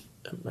question of,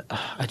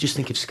 I just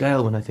think of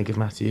scale when I think of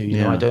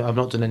Matthew. I've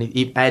not done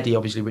any. Eddie,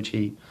 obviously, which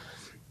he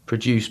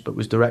produced but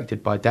was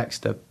directed by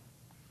Dexter.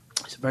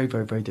 It's a very,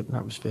 very, very different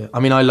atmosphere. I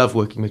mean, I love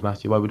working with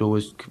Matthew. I would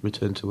always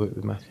return to work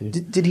with Matthew.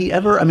 Did he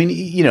ever? I mean,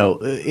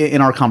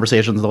 in our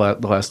conversations the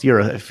last year,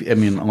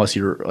 unless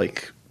you're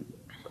like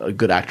a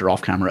good actor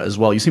off camera as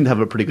well, you seem to have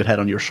a pretty good head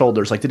on your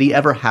shoulders. Like, did he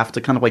ever have to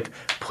kind of like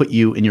put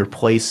you in your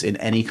place in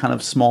any kind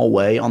of small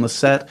way on the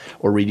set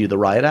or read you the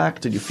riot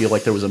act? Did you feel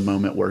like there was a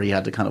moment where he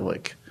had to kind of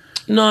like...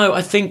 No,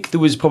 I think there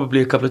was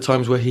probably a couple of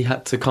times where he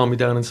had to calm me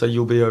down and say,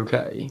 "You'll be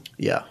okay."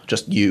 Yeah,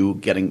 just you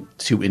getting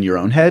too in your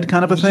own head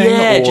kind of a thing?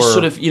 Yeah, or... just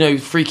sort of,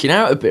 freaking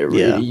out a bit,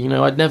 really.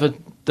 Yeah. I'd never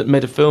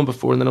made a film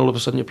before, and then all of a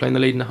sudden you're playing the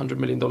lead in a $100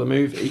 million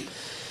movie.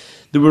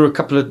 There were a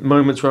couple of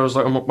moments where I was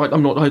like,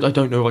 I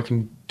don't know if I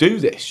can do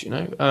this,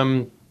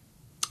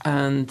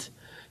 and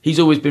he's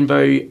always been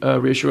very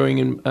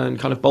reassuring and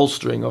kind of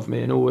bolstering of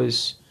me, and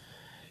always,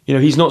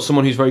 he's not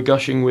someone who's very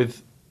gushing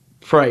with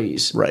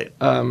praise. Right.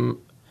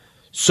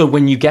 So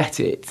when you get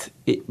it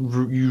has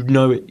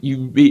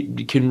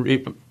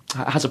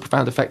a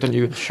profound effect on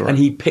you. Sure. And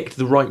he picked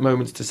the right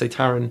moments to say,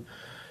 "Taron,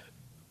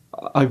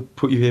 I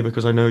put you here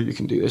because I know you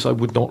can do this. I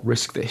would not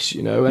risk this,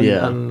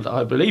 and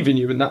I believe in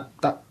you." And that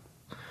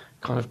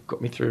kind of got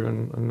me through,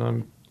 and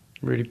I'm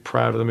really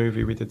proud of the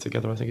movie we did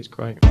together. I think it's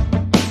great.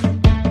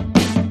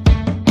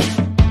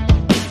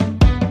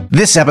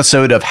 This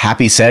episode of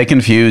Happy, Sad,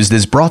 Confused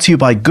is brought to you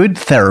by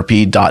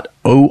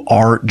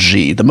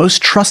goodtherapy.org, the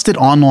most trusted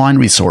online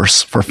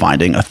resource for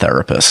finding a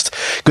therapist.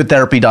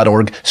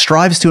 Goodtherapy.org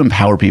strives to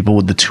empower people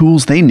with the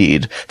tools they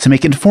need to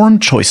make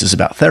informed choices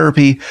about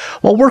therapy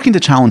while working to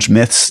challenge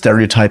myths,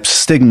 stereotypes,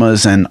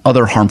 stigmas, and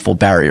other harmful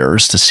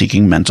barriers to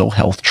seeking mental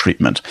health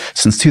treatment.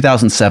 Since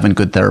 2007,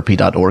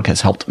 goodtherapy.org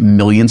has helped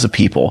millions of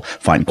people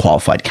find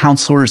qualified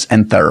counselors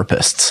and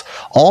therapists.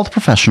 All the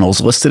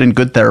professionals listed in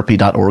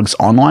goodtherapy.org's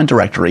online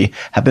directory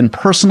have been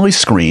personally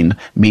screened,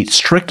 meet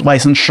strict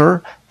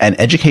licensure and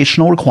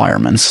educational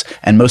requirements,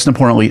 and most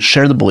importantly,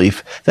 share the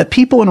belief that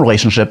people in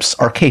relationships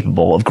are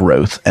capable of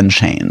growth and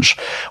change.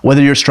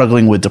 Whether you're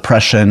struggling with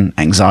depression,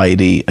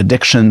 anxiety,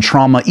 addiction,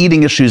 trauma,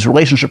 eating issues,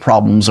 relationship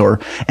problems, or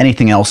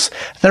anything else,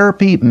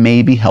 therapy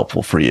may be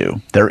helpful for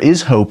you. There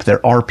is hope.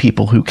 There are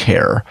people who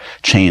care.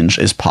 Change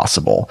is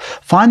possible.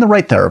 Find the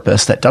right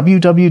therapist at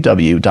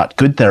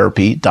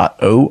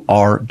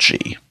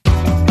www.goodtherapy.org.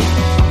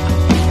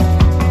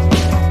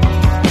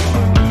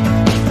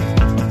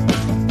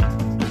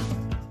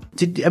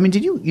 Did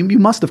you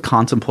must have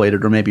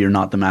contemplated, or maybe you're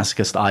not the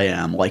masochist I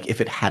am, like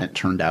if it hadn't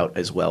turned out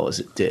as well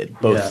as it did,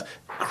 both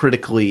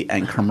critically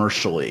and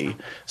commercially,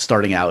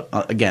 starting out,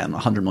 again, a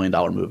 $100 million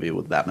movie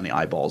with that many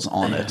eyeballs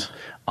on it.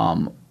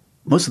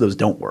 Most of those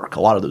don't work. A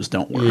lot of those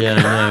don't work.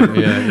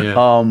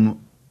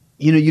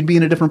 You'd be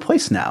in a different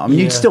place now. I mean,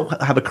 you'd still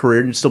have a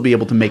career, you'd still be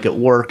able to make it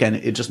work, and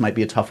it just might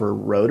be a tougher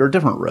road or a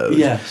different road.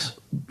 Yes.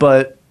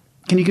 But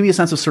can you give me a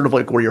sense of sort of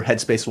like where your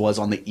headspace was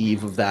on the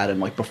eve of that, and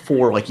like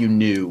before, like you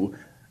knew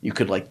you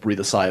could like breathe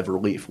a sigh of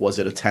relief? Was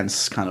it a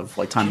tense kind of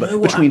like time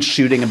between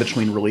shooting and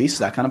between release,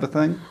 that kind of a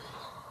thing?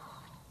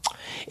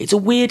 It's a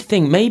weird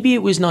thing. Maybe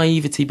it was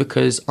naivety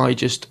because I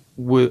just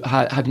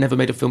had never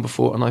made a film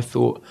before, and I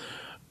thought,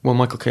 well,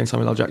 Michael Caine,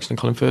 Samuel L. Jackson, and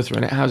Colin Firth are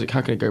in it. How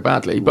can it go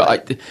badly?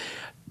 But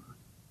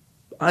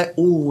I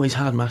always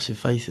had massive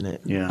faith in it.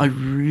 Yeah. I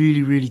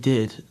really, really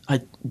did.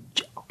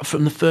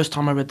 From the first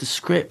time I read the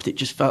script, it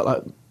just felt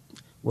like,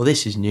 well,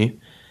 this is new.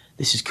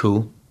 This is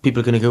cool. People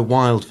are going to go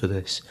wild for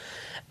this.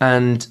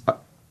 And,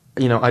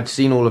 I'd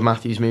seen all of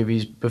Matthew's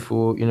movies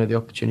before, the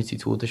opportunity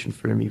to audition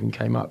for him even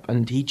came up.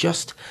 And he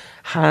just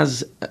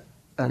has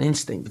an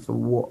instinct for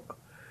what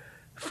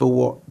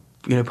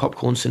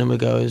popcorn cinema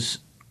goers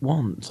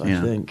want,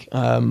 I think.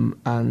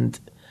 And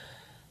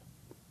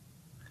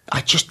I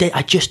just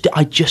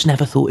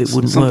never thought it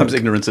wouldn't Sometimes work.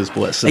 ignorance is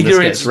bliss. In Ignorance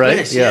this case, right? is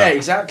bliss, yeah,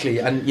 exactly.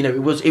 And you know,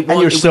 it was. And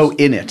you're so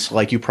in it,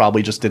 like you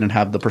probably just didn't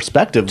have the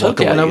perspective.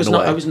 Totally, and I was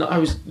not. I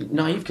was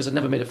naive because I'd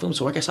never made a film,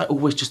 so I guess I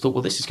always just thought,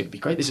 well, this is going to be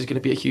great. This is going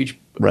to be a huge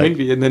Right.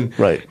 movie, and then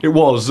Right. it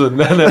was,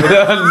 and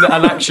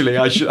actually,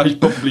 I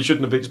probably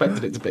shouldn't have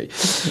expected it to be,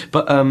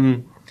 but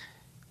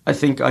I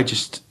think I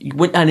just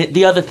went. And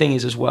the other thing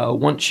is as well,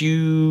 once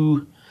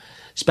you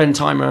spend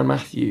time around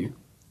Matthew,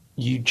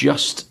 you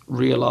just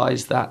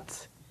realise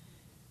that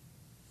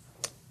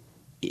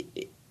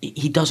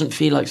he doesn't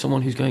feel like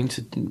someone who's going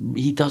to.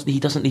 He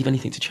doesn't leave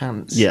anything to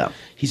chance. Yeah,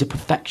 he's a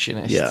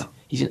perfectionist. Yeah,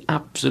 he's an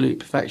absolute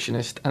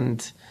perfectionist,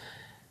 and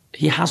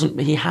he hasn't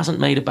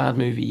made a bad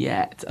movie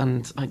yet.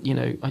 And I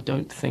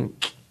don't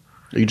think.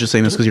 Are you just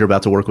saying this because you're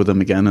about to work with him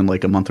again in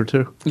like a month or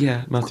two?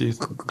 Yeah, Matthew.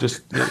 I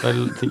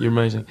think you're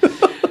amazing.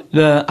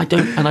 I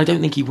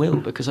don't think he will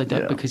because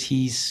because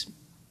he's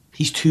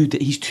too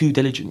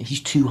diligent.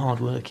 He's too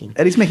hardworking.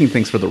 And he's making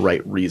things for the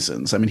right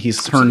reasons. I mean,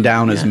 he's turned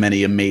down as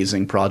many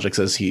amazing projects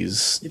as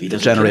he's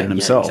generated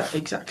himself. Yeah,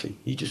 exactly.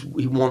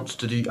 He wants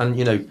to do, and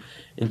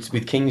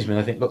with Kingsman,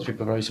 I think lots of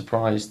people are very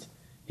surprised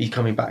he's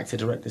coming back to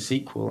direct the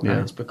sequel, and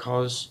it's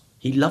because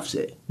he loves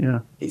it.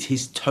 Yeah, it's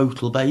his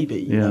total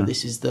baby.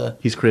 This is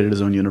he's created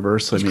his own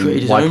universe. I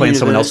mean, why play in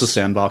someone else's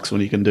sandbox when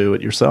you can do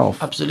it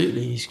yourself?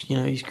 Absolutely. He's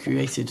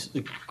created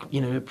a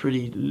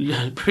pretty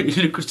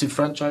lucrative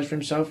franchise for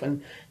himself,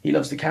 and he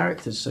loves the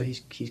characters, so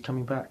he's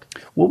coming back.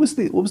 What was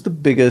the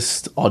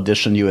biggest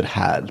audition you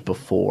had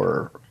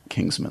before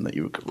Kingsman that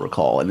you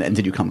recall, and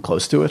did you come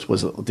close to it?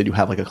 Did you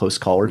have like a close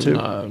call or two?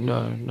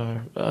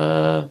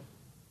 No.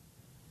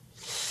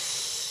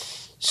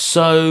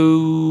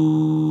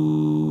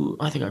 So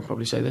I think I can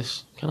probably say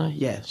this. Can I?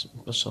 Yes,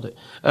 I sod it.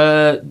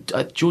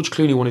 George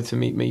Clooney wanted to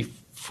meet me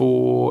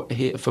for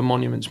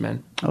Monuments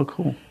Men. Oh,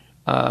 cool.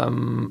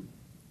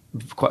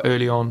 Quite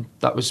early on.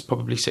 That was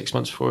probably 6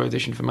 months before I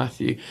auditioned for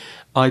Matthew.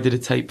 I did a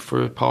tape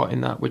for a part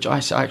in that, which I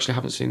actually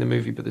haven't seen the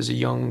movie, but there's a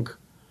young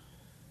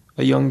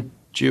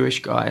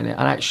Jewish guy in it.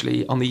 And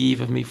actually, on the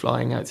eve of me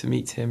flying out to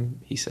meet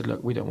him, he said,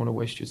 "Look, we don't want to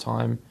waste your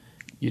time.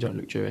 You don't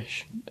look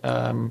Jewish."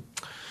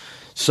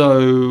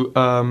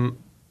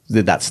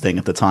 Did that sting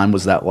at the time?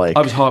 Was that like...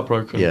 I was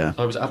heartbroken. Yeah.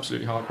 I was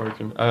absolutely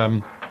heartbroken.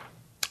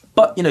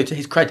 But, to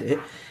his credit,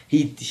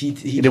 he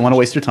didn't want to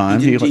waste your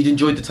time. He'd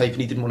enjoyed the tape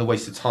and he didn't want to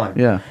waste the time.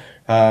 Yeah.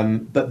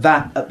 But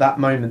at that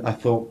moment, I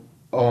thought,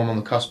 oh, I'm on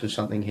the cusp of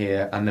something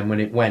here. And then when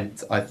it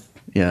went, I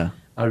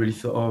really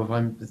thought, oh,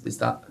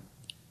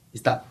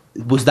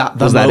 was that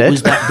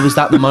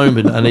the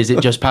moment, and is it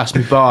just passed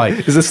me by?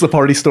 Is this the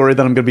party story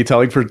that I'm going to be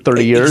telling for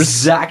 30 years?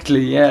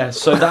 Exactly, yeah.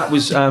 So that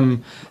was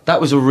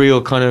a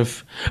real kind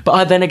of.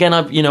 But then again,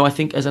 I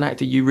think as an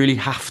actor, you really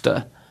have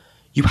to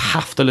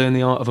learn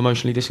the art of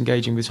emotionally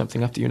disengaging with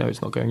something after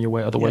it's not going your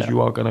way. Otherwise,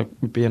 you are going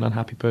to be an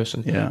unhappy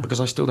person. Yeah.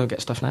 Because I still don't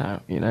get stuff now,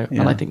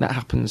 and I think that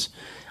happens.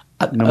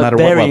 No matter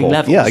what level.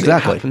 Levels, yeah,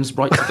 exactly. It happens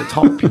right to the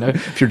top,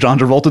 If you're John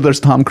Travolta, there's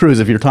Tom Cruise.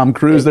 If you're Tom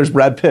Cruise, there's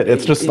Brad Pitt.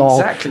 It's just all...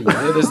 Exactly.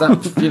 There's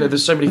that,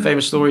 there's so many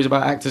famous stories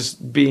about actors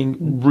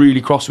being really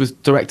cross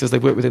with directors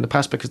they've worked with in the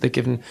past because they've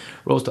given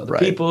roles to other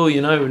people,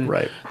 and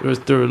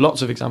there are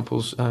lots of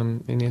examples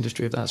in the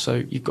industry of that.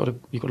 So you've got to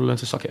learn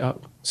to suck it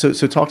up. So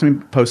talk to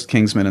me post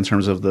Kingsman in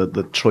terms of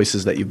the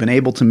choices that you've been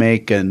able to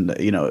make, and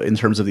in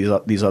terms of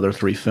these other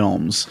three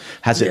films.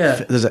 Has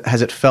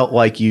it felt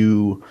like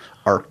you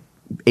are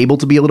able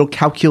to be a little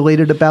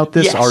calculated about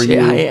this? Yes, Are you?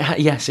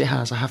 Yes, it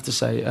has. I have to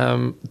say,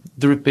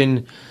 there have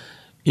been,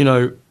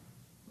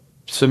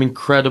 some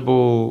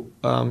incredible.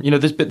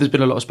 There's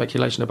been a lot of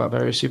speculation about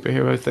various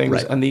superhero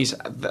things, and these,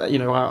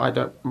 I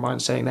don't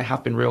mind saying there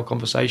have been real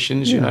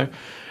conversations. There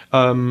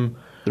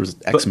was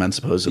X-Men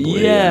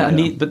supposedly.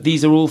 But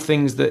these are all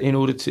things that, in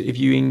order to,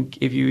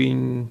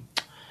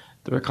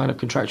 there are kind of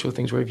contractual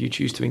things where if you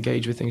choose to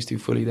engage with things too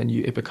fully, then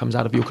it becomes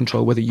out of your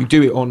control whether you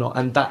do it or not,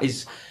 and that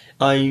is.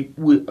 I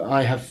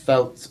have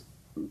felt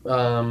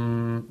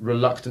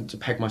reluctant to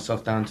peg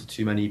myself down to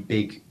too many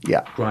big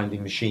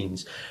grinding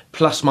machines.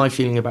 Plus, my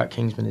feeling about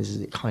Kingsman is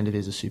it kind of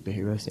is a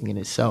superhero thing in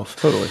itself.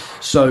 Totally.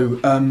 So,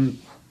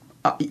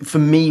 for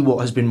me, what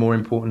has been more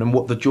important, and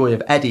what the joy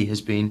of Eddie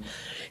has been,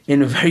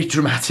 in a very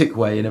dramatic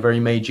way, in a very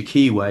major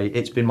key way,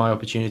 it's been my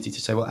opportunity to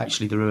say, well,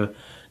 actually, there are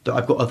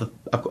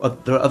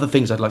other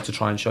things I'd like to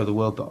try and show the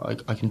world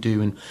that I can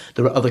do, and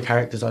there are other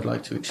characters I'd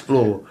like to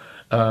explore.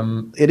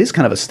 It is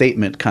kind of a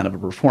statement, kind of a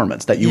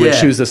performance that you would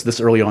choose this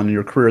early on in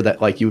your career.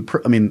 That like you would,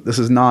 this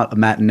is not a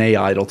matinee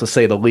idol to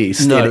say the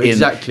least. No, in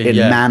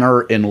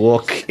manner, in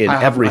look, in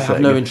everything. I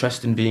have no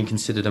interest in being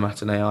considered a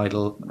matinee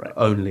idol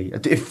only.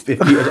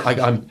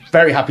 I'm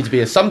very happy to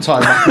be a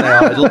sometime matinee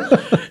idol,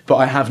 but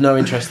I have no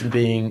interest in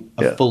being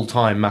a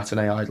full-time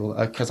matinee idol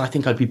because I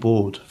think I'd be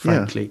bored,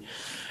 frankly.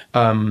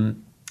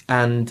 And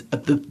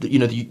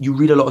you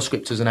read a lot of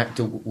scripts as an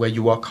actor where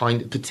you are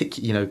kind of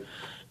particular,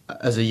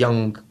 as a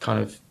young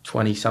kind of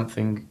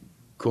 20-something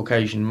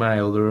Caucasian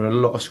male, there are a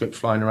lot of scripts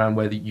flying around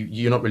where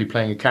you're not really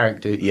playing a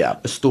character. Yeah.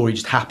 A story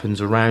just happens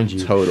around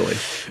you. Totally.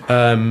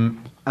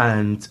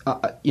 and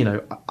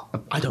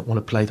I don't want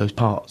to play those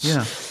parts.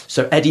 Yeah.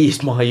 So Eddie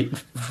is my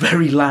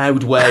very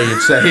loud way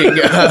of saying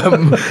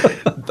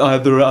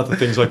there are other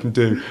things I can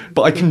do,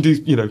 but I can do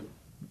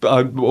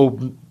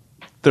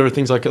there are other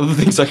things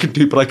I can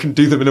do, but I can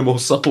do them in a more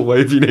subtle way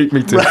if you need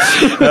me to.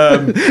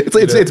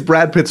 It's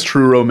Brad Pitt's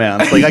True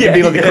Romance. Like I can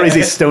be like a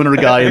crazy stoner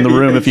guy in the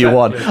room if you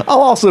want. I'll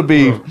also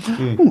be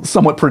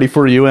somewhat pretty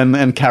for you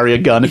and carry a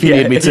gun if you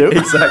need me to.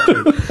 Exactly.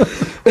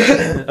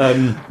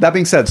 That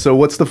being said, so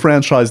what's the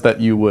franchise that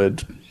you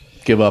would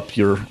give up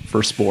your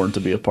firstborn to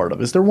be a part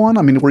of? Is there one?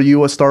 I mean, were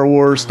you a Star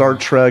Wars, Star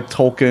Trek,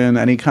 Tolkien,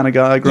 any kind of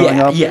guy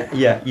growing up?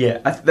 Yeah.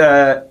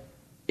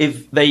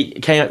 If they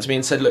came up to me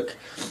and said, "Look,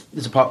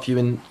 there's a part for you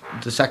in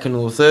the second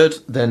or third,"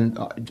 then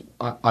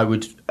I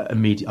would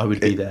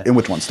be there. In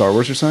which one? Star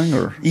Wars, you're saying,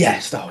 or yeah,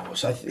 Star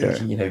Wars. I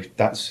think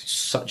that's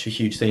such a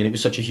huge thing, and it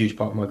was such a huge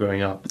part of my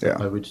growing up. Yeah.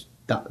 I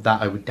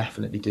would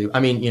definitely do. I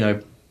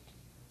mean,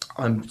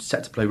 I'm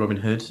set to play Robin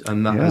Hood,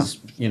 and that is,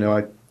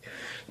 I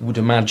would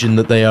imagine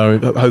that they are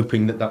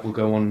hoping that will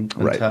go on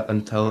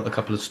and tell a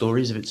couple of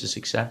stories if it's a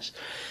success.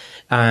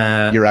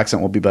 Your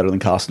accent will be better than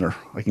Costner,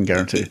 I can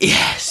guarantee.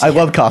 Yes, I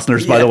love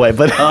Costner's, by the way,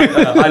 but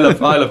I love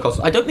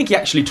Costner. I don't think he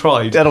actually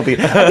tried. I think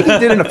he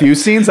did in a few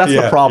scenes. That's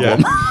the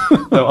problem.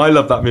 Yeah. No, I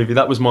love that movie.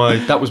 That was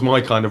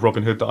my kind of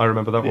Robin Hood. That I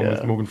remember that one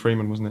with Morgan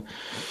Freeman, wasn't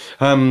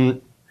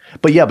it?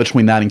 But yeah,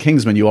 between that and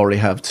Kingsman, you already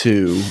have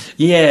two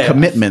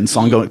commitments,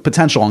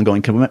 potential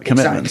ongoing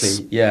commitments.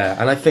 Exactly. Yeah,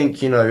 and I think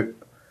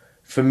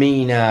for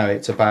me now,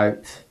 it's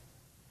about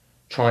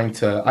trying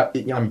to.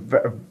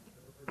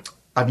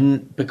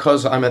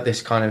 Because I'm at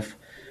this kind of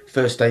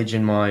first stage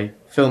in my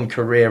film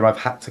career, I've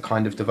had to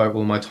kind of devote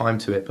all my time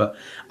to it. But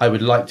I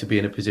would like to be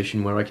in a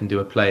position where I can do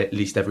a play at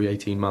least every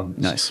 18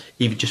 months. Nice.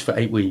 Even just for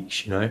 8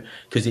 weeks,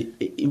 because it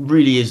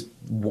really is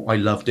what I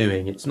love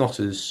doing. It's not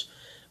as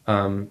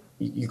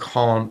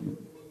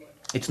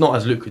it's not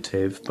as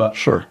lucrative, but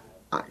sure.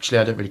 Actually,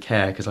 I don't really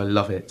care because I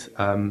love it.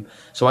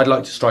 So I'd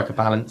like to strike a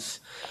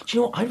balance. Do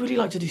you know what? I'd really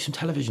like to do some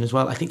television as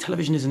well. I think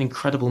television is an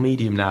incredible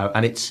medium now,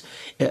 and it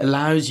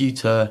allows you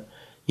to,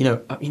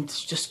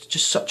 it's just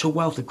such a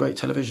wealth of great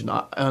television.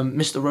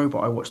 Mr.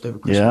 Robot I watched over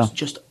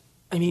Christmas,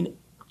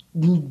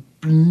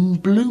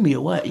 blew me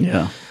away.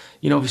 Yeah.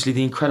 Obviously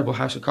the incredible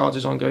House of Cards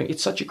is ongoing.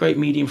 It's such a great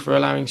medium for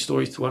allowing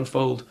stories to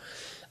unfold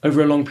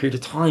over a long period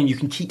of time. You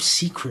can keep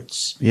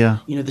secrets. Yeah.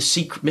 The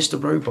secret,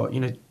 Mr. Robot,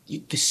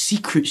 the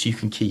secrets you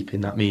can keep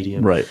in that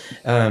medium. Right.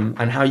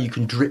 And how you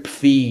can drip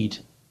feed,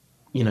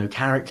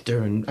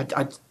 character. And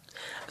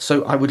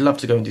so I would love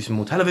to go and do some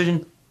more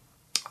television.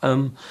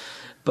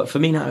 But for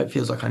me now, it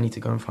feels like I need to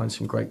go and find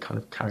some great kind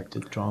of character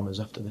dramas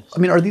after this. I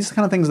mean, are these the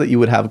kind of things that you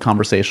would have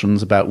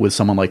conversations about with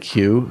someone like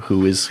Hugh,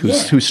 who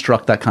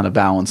struck that kind of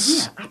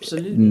balance? Yeah,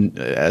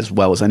 absolutely. As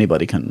well as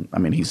anybody can. I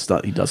mean, he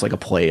does like a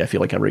play, I feel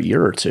like every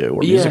year or two,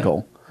 or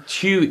musical.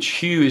 Hugh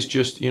is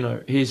just,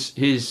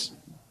 his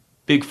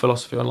big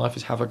philosophy on life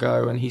is have a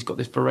go, and he's got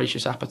this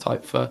voracious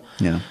appetite for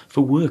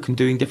work and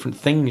doing different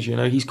things.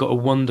 He's got a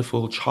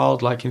wonderful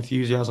childlike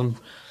enthusiasm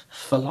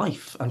for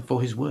life and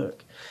for his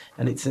work.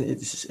 And it's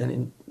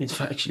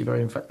actually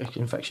very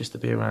infectious to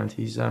be around.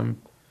 He's a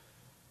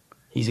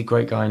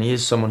great guy, and he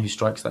is someone who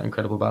strikes that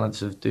incredible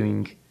balance of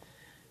doing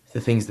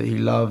the things that he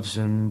loves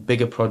and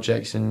bigger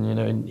projects,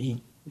 and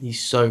he's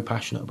so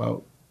passionate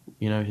about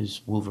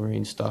his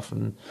Wolverine stuff.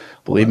 And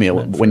believe me,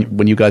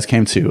 when you guys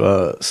came to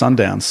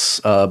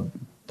Sundance,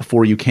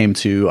 before you came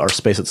to our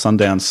space at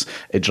Sundance,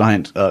 a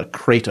giant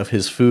crate of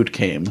his food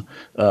came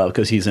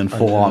because he's in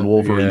full-on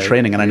Wolverine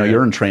training, and I know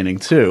you're in training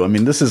too. I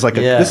mean, this is a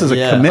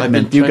commitment. I've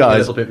been you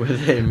guys a little bit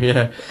with him.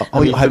 Yeah.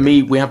 For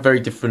me, we have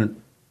very different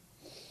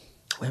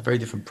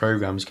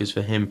programs because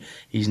for him,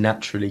 he's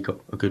naturally got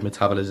a good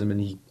metabolism,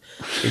 and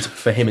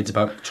for him it's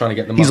about trying to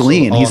get the muscle.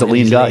 He's lean. He's a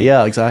lean guy.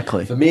 Yeah,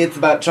 exactly. For me, it's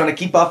about trying to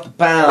keep off the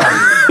pound.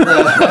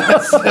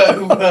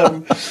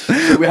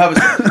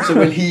 So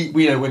when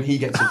he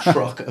gets a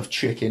truck of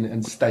chicken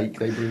and steak,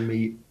 they bring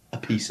me a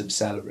piece of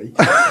celery.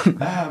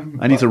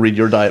 I need to read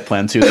your diet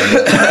plan too.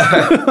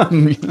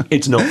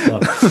 It's not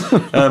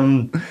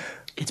fun.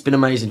 It's been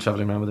amazing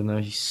travelling around with him, though.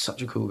 He's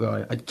such a cool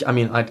guy.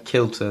 I'd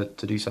kill to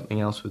do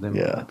something else with him.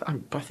 Yeah. But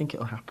I think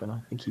it'll happen. I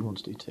think he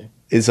wants to too.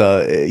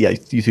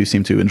 You two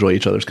seem to enjoy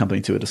each other's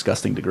company to a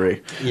disgusting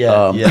degree.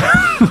 Yeah.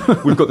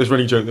 We've got this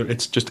running joke that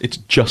it's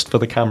just for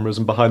the cameras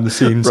and behind the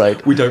scenes.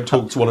 Right. We don't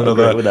talk to one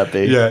another. How great would that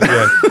be? Yeah.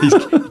 He's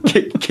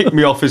kicked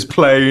me off his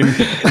plane.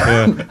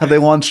 Yeah. Have they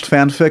launched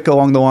fanfic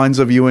along the lines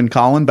of you and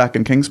Colin back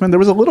in Kingsman? There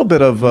was a little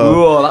bit of...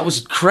 Oh, that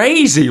was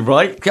crazy,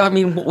 right? I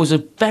mean, what was a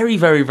very,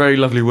 very, very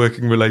lovely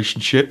working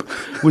relationship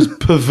was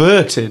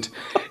perverted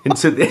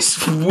into this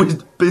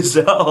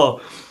bizarre...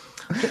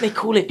 I think they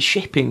call it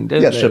shipping,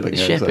 don't they? Shipping.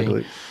 Yeah,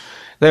 exactly.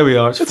 There we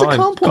are. It's fine. A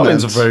compliment.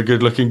 Colin's a very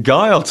good-looking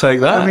guy. I'll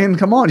take that. I mean,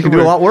 come on. You can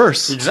do a lot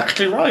worse.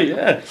 Exactly right,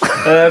 yeah.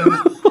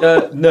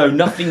 No,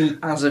 nothing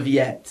as of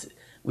yet.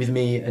 with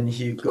me and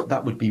Hugh. God,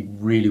 that would be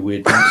really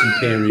weird. Vincent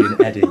Peary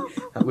and Eddie.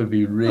 That would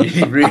be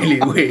really, really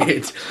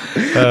weird.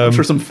 I'm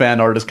sure some fan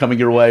art is coming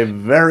your way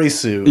very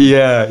soon.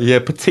 Yeah.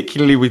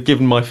 Particularly with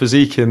given my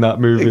physique in that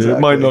movie, Exactly.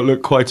 it might not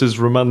look quite as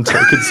romantic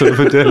and sort of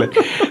idyllic.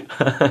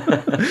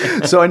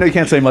 So I know you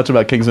can't say much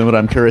about Kingsman, but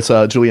I'm curious.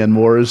 Julianne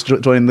Moore is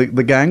joining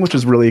the gang, which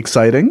is really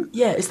exciting.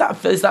 Yeah, is that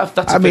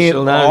that's I mean,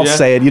 official now? I'll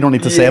say it. You don't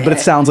need to say it, but it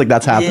sounds like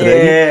that's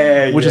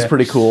happening, which is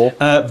pretty cool.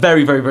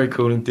 Very, very, very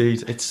cool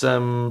indeed. It's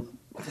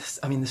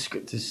I mean, the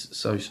script is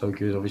so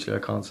good. Obviously, I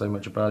can't say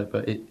much about it,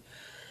 but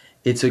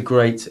it's a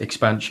great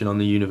expansion on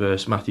the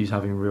universe. Matthew's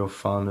having real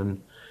fun,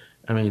 and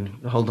I mean,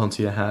 hold on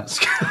to your hats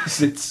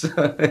because it's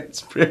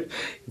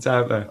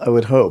out there. I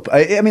would hope.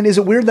 I mean, is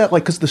it weird that,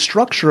 like, because the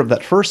structure of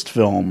that first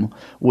film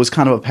was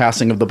kind of a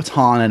passing of the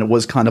baton, and it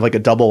was kind of like a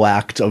double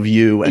act of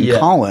you and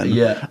Colin.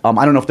 Yeah.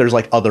 I don't know if there's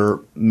like other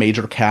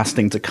major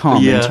casting to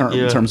come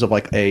in terms of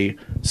like a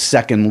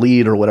second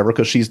lead or whatever,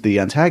 because she's the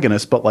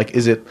antagonist. But like,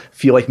 is it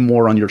feel like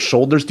more on your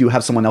shoulders? Do you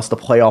have someone else to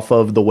play off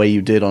of the way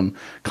you did on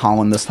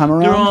Colin this time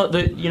around? There are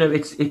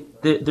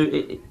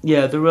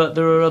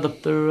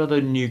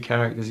other new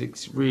characters.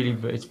 It's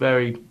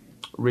very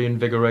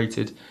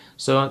reinvigorated.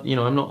 So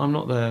I'm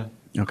not there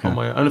on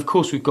my own. And of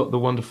course we've got the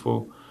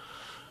wonderful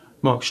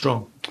Mark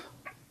Strong.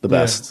 The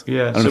best.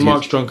 Yeah. So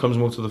Mark Strong comes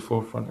more to the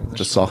forefront.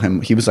 Just saw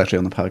him. He was actually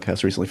on the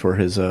podcast recently for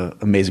his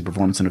amazing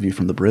performance in A View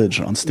from the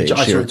Bridge on stage.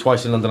 I saw it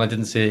twice in London. I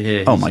didn't see it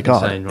here. Oh my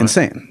God.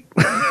 Insane.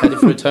 Headed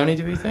for a Tony,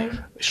 do we think?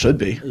 Should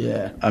be.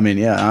 Yeah. I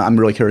mean, I'm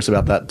really curious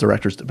about that.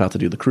 Director's about to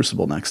do The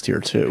Crucible next year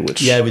too.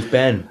 With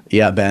Ben.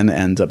 Yeah, Ben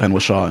and Ben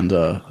Whishaw and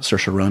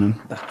Saoirse Ronan.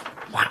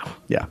 Wow.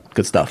 Yeah,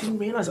 good stuff. I didn't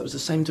realise that was the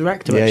same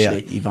director. Yeah,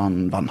 actually.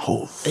 Ivan Van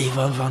Hove.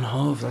 Ivan Van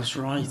Hove. That's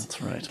right.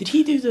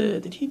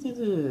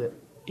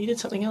 He did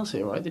something else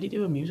here, right? Did he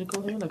do a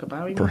musical here, like a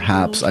Bowie musical?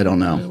 Perhaps, I don't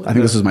know. I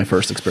think this was my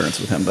first experience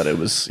with him, but it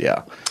was,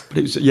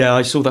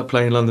 I saw that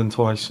play in London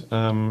twice,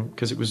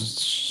 because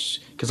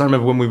I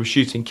remember when we were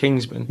shooting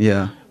Kingsman,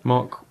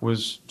 Mark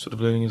was sort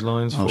of learning his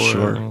lines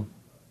for it.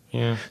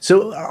 Yeah.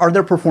 So are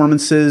there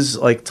performances,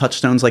 like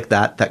touchstones like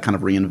that kind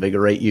of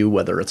reinvigorate you,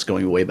 whether it's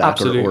going way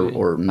back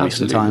or in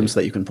recent times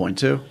that you can point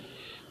to?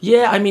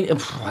 Yeah, I mean,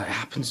 it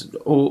happens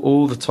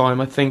all the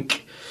time. I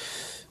think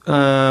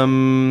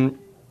Sean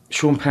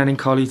Penn in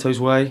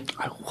Carlito's Way.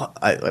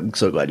 I'm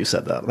so glad you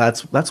said that.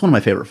 That's one of my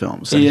favorite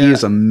films. And he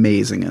is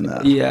amazing in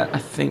that. Yeah, I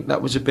think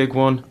that was a big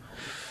one.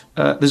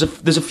 There's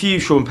a few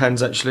Sean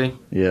Penns actually.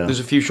 Yeah.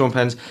 There's a few Sean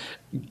Penns.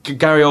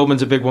 Gary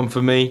Oldman's a big one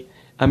for me.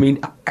 I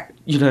mean,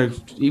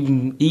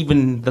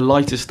 even the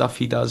lighter stuff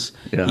he does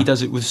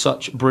it with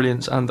such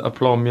brilliance and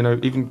aplomb.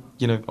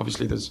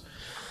 Obviously there's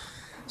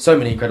so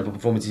many incredible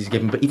performances he's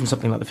given, but even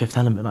something like The Fifth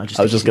Element, I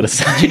was just going to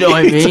say. Do you know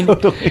what I mean?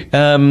 Totally.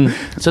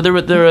 So there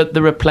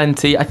are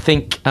plenty. I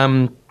think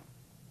Tim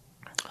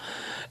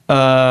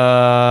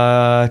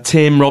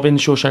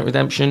Robbins, Shawshank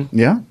Redemption.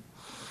 Yeah.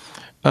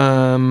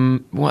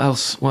 What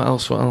else? Oh,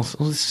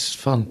 this is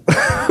fun.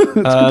 It's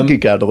good to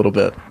geek out a little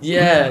bit.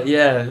 Yeah,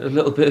 a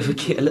little bit of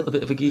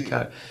a geek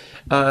out.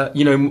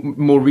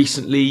 More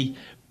recently,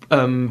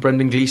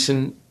 Brendan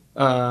Gleeson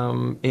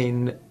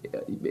in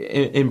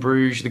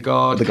Bruges, The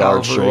Guard,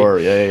 Calvary. Sure,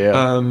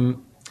 yeah.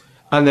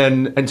 And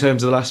then in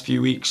terms of the last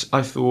few weeks,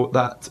 I thought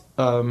that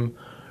the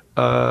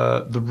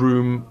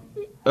Room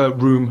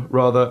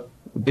rather,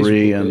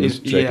 Brie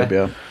and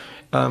Jacob,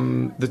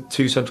 the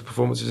two central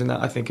performances in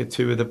that I think are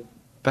two of the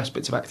best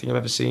bits of acting I've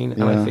ever seen,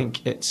 and I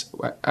think it's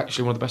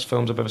actually one of the best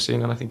films I've ever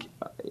seen, and I think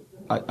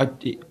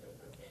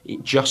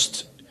it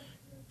just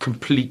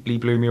completely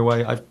blew me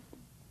away. I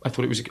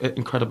thought it was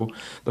incredible,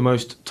 the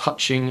most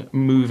touching,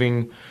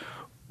 moving,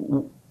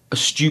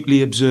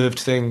 astutely observed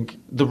thing.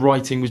 The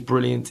writing was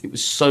brilliant. It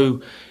was so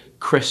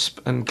crisp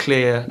and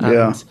clear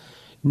and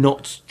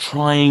not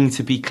trying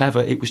to be clever.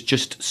 It was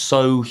just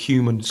so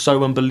human,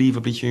 so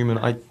unbelievably human.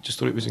 I just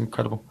thought it was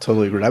incredible.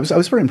 Totally agreed. I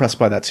was very impressed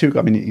by that too.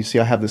 I mean, you see,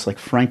 I have this like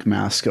Frank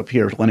mask up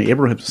here. Lenny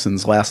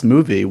Abrahamson's last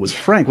movie was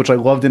Frank, which I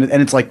loved, and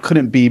it's like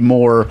couldn't be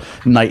more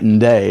night and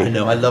day. I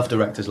know. I love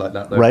directors like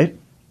that, though. Right?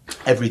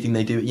 Everything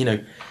they do,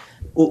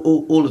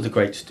 all of the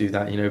greats do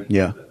that.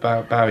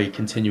 Barry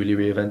continually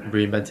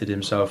reinvented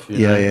himself.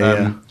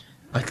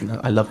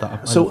 I love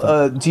that.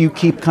 So, do you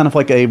keep kind of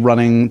like a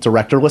running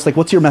director list? Like,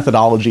 what's your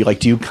methodology? Like,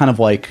 do you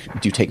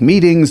take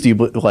meetings? Do you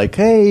like,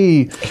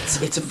 hey,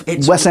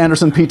 it's Wes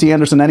Anderson, P.T.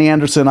 Anderson, Eddie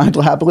Anderson, I'd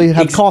happily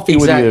have coffee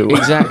with you.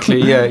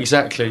 Exactly. Yeah.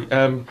 Exactly.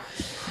 There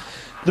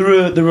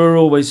are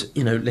always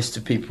lists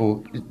of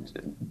people.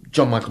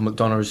 John Michael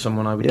McDonough is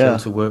someone I would kill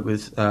to work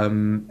with.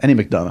 Any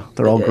McDonough,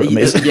 they're all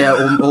amazing.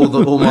 Yeah,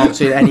 all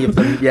Marks, any of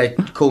them. Yeah,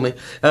 call me.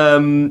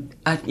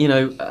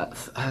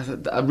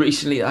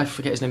 Recently, I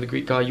forget his name, the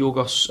Greek guy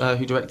Yorgos,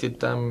 who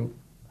directed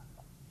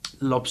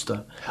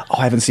Lobster. Oh,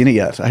 I haven't seen it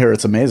yet. I hear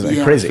it's amazing.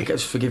 Yeah, Crazy.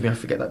 Forgive me, I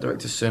forget that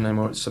director's surname,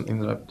 or it's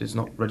something that is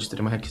not registered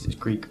in my head because it's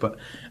Greek. But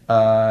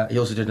he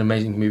also did an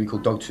amazing movie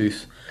called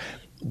Dogtooth.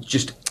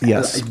 Just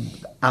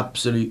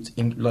absolute,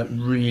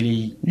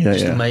 really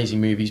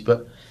amazing movies.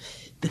 But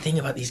the thing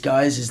about these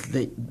guys is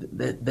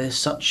they're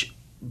such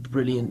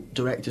brilliant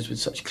directors with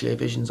such clear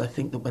visions. I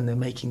think that when they're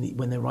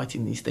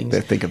writing these things,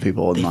 They think of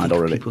people in mind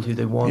already. People who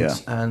they want, Yeah.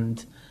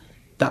 and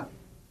that,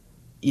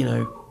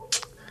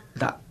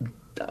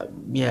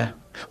 yeah.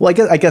 Well,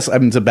 I guess to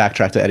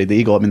backtrack to Eddie the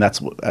Eagle. I mean,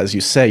 that's, as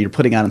you say, you're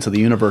putting out into the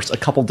universe a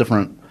couple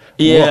different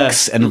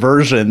looks and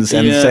versions,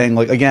 and saying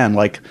like, again,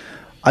 like,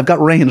 I've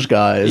got range,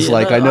 guys. Yeah,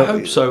 I know. I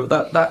hope so.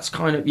 That's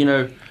kind of,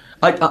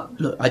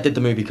 look, I did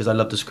the movie because I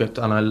loved the script,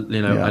 and I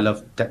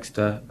love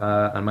Dexter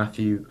and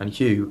Matthew and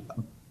Hugh.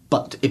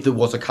 But if there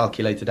was a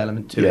calculated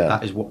element to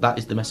it, that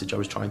is the message I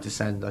was trying to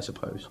send, I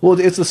suppose. Well,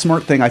 it's the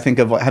smart thing. I think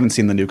of. I haven't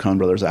seen the new Coen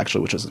Brothers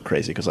actually, which is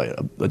crazy because I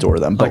adore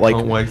them. But I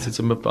can't wait.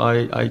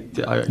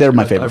 They're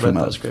my favorite from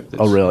that script.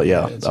 Oh, really?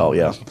 Yeah.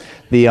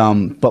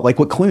 But like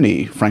what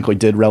Clooney, frankly,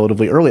 did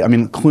relatively early. I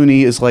mean,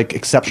 Clooney is like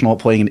exceptional at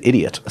playing an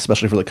idiot,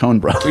 especially for the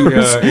Coen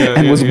Brothers,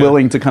 and was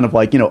willing to kind of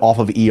like off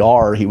of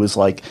ER, he was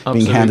like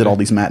being handed all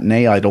these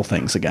matinee idol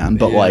things again.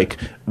 But like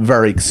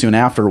very soon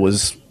after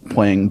was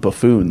playing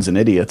buffoons and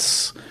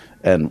idiots.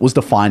 And was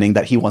defining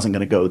that he wasn't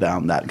going to go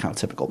down that kind of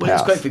typical path. Well,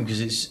 it's a great thing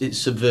because it's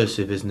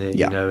subversive, isn't it?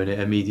 Yeah. And it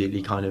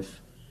immediately kind of,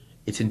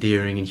 it's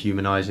endearing and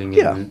humanising.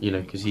 Yeah. And,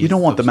 because you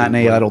don't want the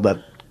matinee idol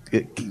that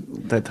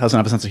doesn't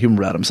have a sense of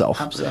humour about himself.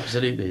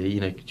 Absolutely.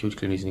 George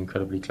Clooney's an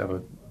incredibly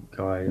clever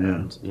guy,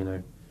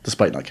 and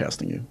despite not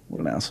casting you, what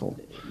an asshole.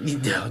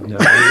 No.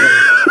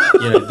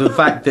 The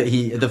fact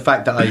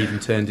that I even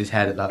turned his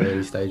head at that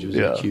early stage was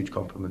a huge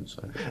compliment.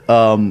 So.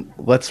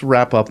 Let's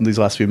wrap up in these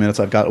last few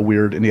minutes. I've got a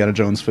weird Indiana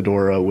Jones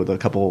fedora with a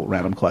couple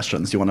random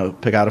questions. Do you want to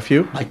pick out a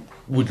few? I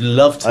would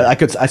love to.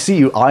 I see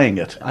you eyeing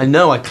it. I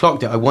know. I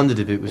clocked it. I wondered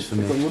if it was for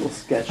me. It's a little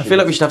sketchy. I feel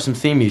like we should have some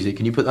theme music.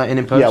 Can you put that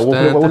in post? Yeah.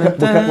 What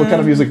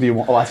kind of music do you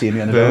want? Oh, I see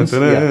Indiana Jones.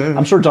 Yeah.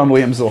 I'm sure John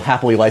Williams will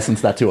happily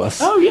license that to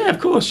us. Oh yeah, of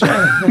course.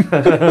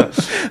 Yeah.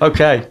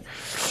 Okay.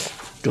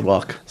 Good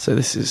luck. So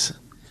this is.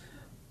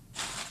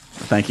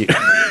 Thank you.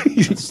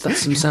 That's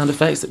some sound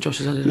effects that Josh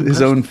has added in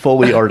his own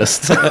Foley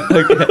artist.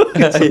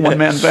 It's a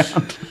one-man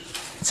band.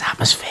 It's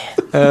atmosphere.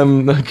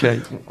 Okay.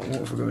 What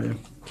have we got here?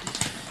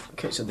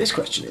 Okay, so this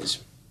question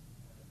is: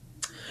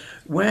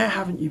 where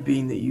haven't you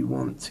been that you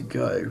want to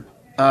go?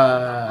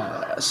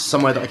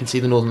 Somewhere that I can see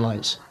the Northern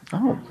Lights.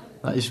 Oh.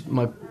 That is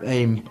my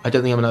aim. I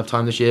don't think I'm going to have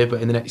time this year,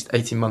 but in the next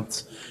 18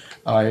 months,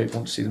 I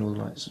want to see the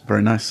Northern Lights.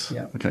 Very nice.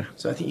 Yeah. Okay.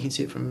 So I think you can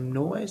see it from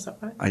Norway, is that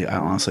right? I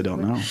honestly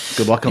don't know.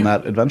 Good luck on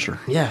that adventure.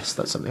 Yes,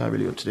 that's something I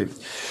really want to do.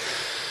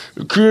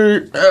 Okay.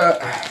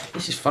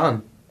 This is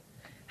fun.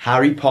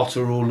 Harry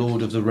Potter or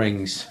Lord of the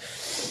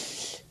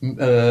Rings?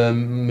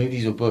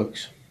 Movies or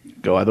books?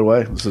 Go either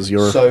way. This is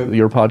your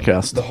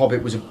podcast. The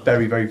Hobbit was a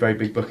very, very, very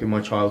big book in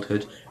my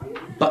childhood,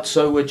 but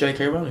so were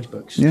J.K. Rowling's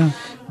books. Yeah.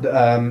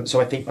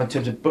 So I think in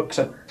terms of books,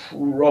 I'd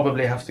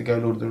probably have to go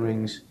Lord of the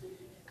Rings.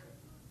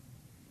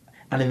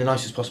 And in the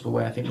nicest possible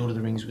way, I think Lord of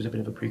the Rings was a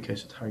bit of a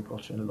precursor to Harry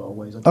Potter in a lot of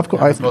ways. Of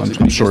course,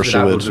 I'm sure she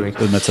would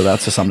admit to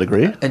that to some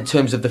degree. In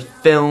terms of the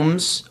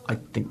films, I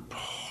think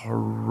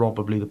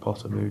probably the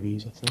Potter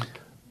movies,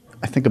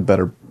 I think a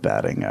better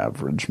batting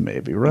average,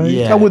 maybe, right?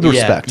 Yeah, with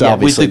respect,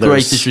 obviously. With the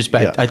greatest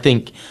respect, I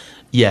think,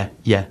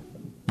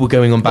 we're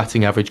going on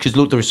batting average because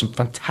look, there are some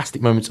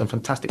fantastic moments and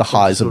fantastic. The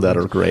highs of that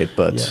are great,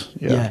 but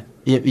Sir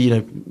Ian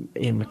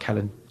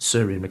McKellen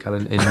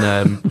in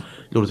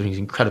Lord of the Rings is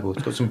incredible.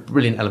 It's got some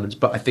brilliant elements,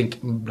 but I think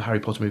the Harry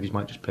Potter movies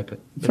might just pip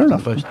it. Fair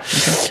enough.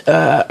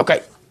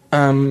 Okay.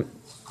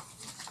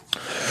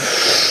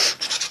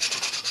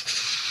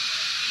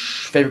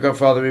 Favorite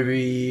Godfather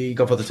movie?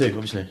 Godfather 2,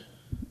 obviously.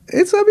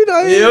 I've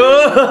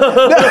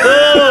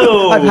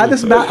had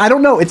this. I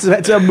don't know. It's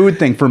a mood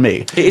thing for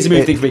me. It is a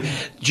mood thing for me.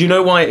 Do you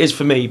know why it is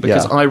for me?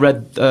 Because I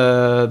read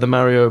the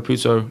Mario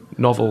Puzo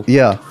novel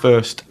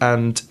first,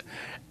 and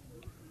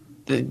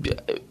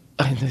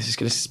this is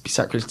going to be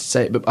sacrilege to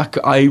say it, but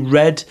I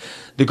read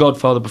The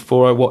Godfather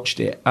before I watched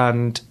it,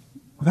 and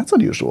that's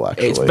unusual.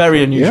 Actually, it's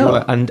very unusual,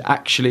 and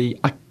actually,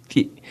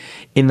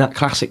 in that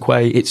classic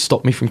way, it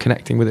stopped me from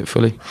connecting with it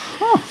fully.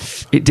 Huh.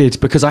 It did,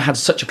 because I had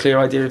such a clear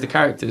idea of the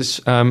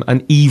characters,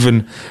 and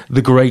even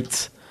the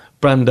great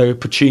Brando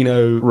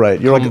Pacino.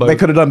 Right, you're combo. like, they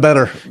could have done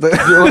better.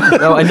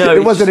 No, I know.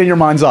 It wasn't in your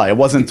mind's eye. It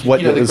wasn't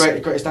what the it was.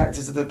 greatest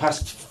actors of the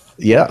past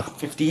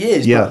 50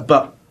 years. Yeah.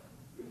 But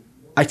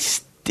I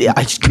just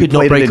could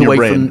not break away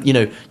from,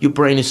 your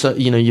brain is so,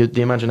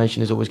 the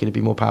imagination is always going to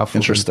be more powerful.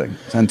 Interesting.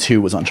 And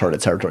 2 was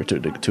uncharted territory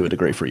to a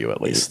degree for you, at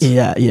least.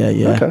 Yeah.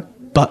 Okay.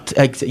 But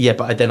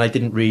then I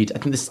didn't read. I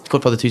think this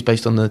Godfather 2 is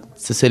based on the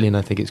Sicilian.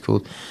 I think it's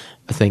called.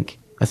 I think.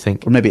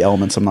 Or maybe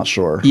Elements. I'm not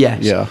sure.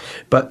 Yes. Yeah.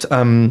 But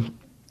I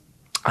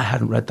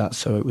hadn't read that,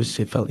 so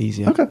it felt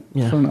easier. Okay.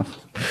 Yeah. Fair enough.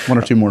 1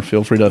 or 2 more.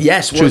 Feel free to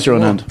choose your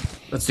own end.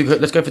 Let's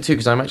go for 2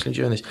 because I'm actually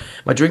enjoying this.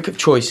 My drink of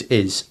choice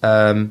is.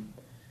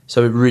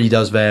 So it really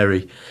does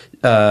vary.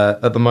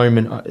 At the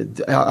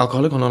moment,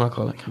 alcoholic or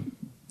non-alcoholic?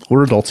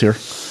 We're adults here.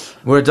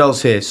 We're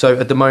adults here. So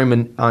at the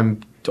moment,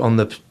 I'm on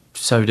the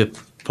soda,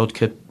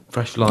 vodka,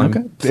 fresh lime.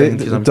 Okay.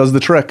 It does the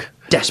trick.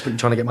 Desperately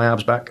trying to get my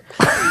abs back.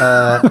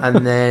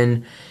 And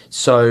then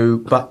So,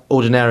 but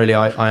ordinarily,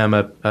 I am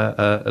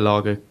a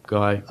lager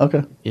guy.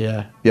 Okay.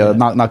 Yeah. Yeah,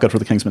 not good for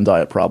the Kingsman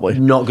diet, probably.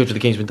 Not good for the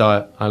Kingsman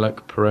diet. I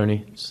like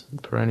Peroni. It's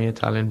Peroni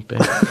Italian beer.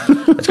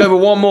 Let's go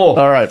with one more.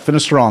 All right,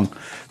 finish strong.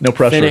 No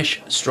pressure.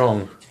 Finish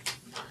strong.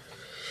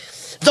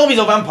 Zombies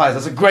or vampires?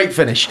 That's a great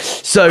finish.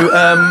 So,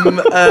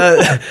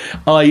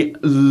 I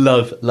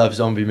love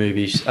zombie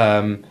movies.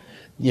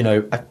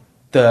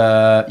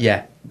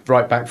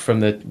 Right back from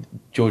the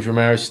George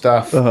Romero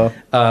stuff,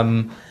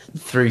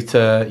 through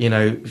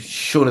to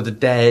Shaun of the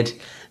Dead,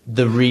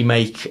 the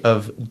remake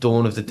of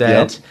Dawn of the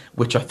Dead,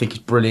 which I think is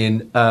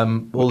brilliant.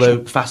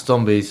 Although Fast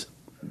Zombies,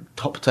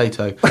 hot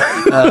potato.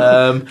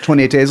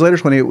 28 days later,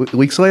 28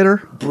 weeks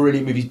later.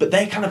 Brilliant movies, but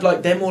they're kind of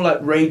like, they're more like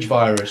Rage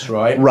Virus,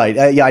 right?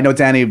 Right. Yeah, I know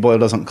Danny Boyle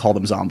doesn't call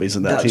them zombies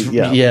in that.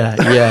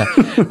 Yeah.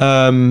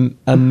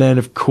 And then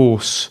of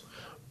course,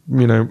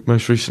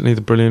 most recently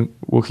the brilliant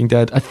Walking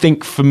Dead. I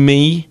think for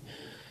me,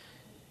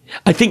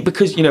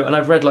 because, and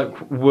I've read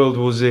like World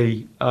War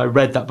Z, I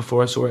read that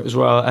before I saw it as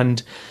well,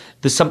 and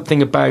there's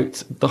something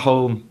about the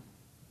whole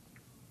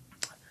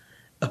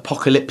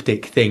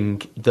apocalyptic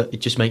thing that it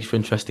just makes for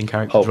interesting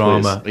character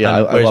drama. Please.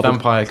 Yeah, whereas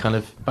vampires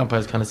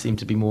kind of seem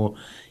to be more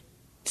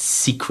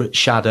secret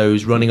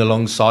shadows running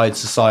alongside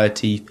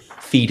society,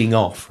 feeding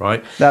off,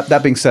 right?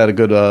 That being said, a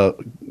good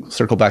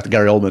circle back to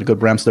Gary Oldman, a good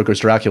Bram Stoker's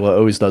Dracula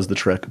always does the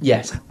trick.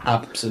 Yes,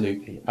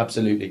 absolutely.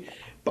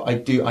 But I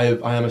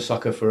am a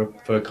sucker for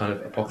kind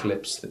of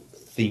apocalypse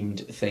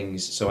themed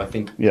things. So I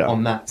think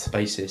on that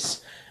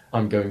basis,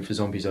 I'm going for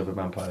zombies over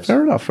vampires.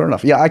 Fair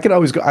enough. Yeah, I could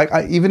always go.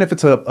 I even if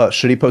it's a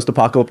shitty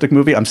post-apocalyptic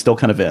movie, I'm still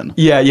kind of in.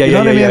 Yeah. You know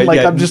what I mean?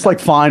 Like I'm just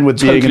like fine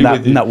with being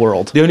in that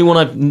world. The only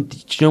one do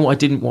you know what I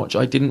didn't watch?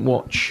 I didn't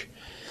watch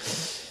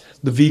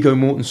the Viggo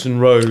Mortensen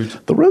Road.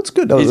 The Road's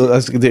good. Have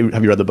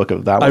you read the book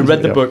of that one? I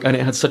read the book, and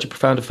it had such a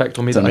profound effect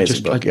on me that I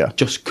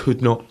just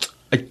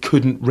I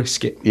couldn't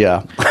risk it.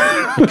 Yeah.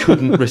 I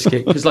couldn't risk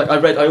it because,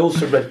 I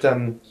also read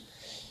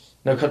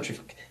No Country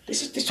for.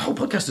 This whole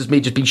podcast is me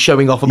just been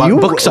showing off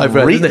about books I've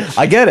read. Isn't it?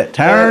 I get it.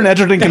 Taron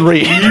Egerton can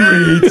read.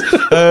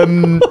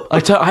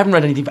 I haven't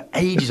read anything for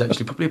ages,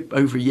 actually, probably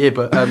over a year.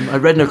 But I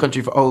read No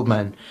Country for Old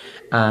Men,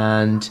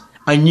 and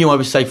I knew I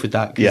was safe with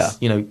that. Because,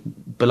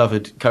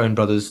 beloved Coen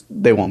brothers,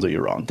 they won't do you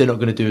wrong. They're not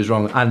going to do us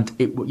wrong, and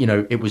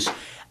it was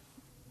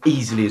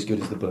easily as good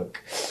as the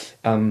book.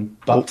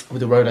 But with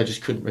The Road, I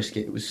just couldn't risk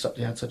it. It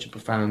had such a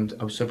profound.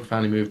 I was so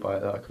profoundly moved by it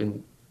that I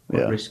couldn't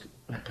risk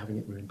having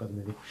it ruined by the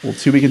movie. Well,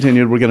 to be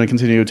continued. We're going to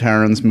continue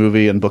Taron's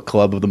movie and book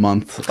club of the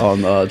month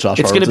on Josh.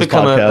 It's going to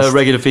become a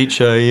regular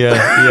feature.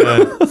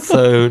 Yeah.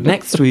 So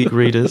next week,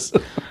 readers,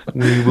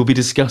 we will be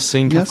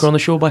discussing Kafka on the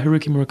Shore by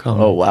Haruki Murakami.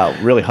 Oh wow,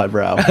 really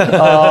highbrow.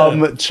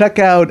 Check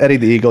out Eddie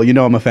the Eagle.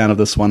 I'm a fan of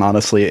this one.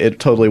 Honestly,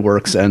 it totally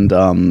works, and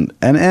I'm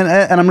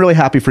really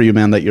happy for you,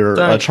 man, that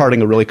you're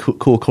charting a really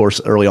cool course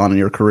early on in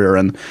your career,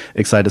 and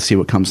excited to see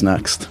what comes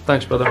next.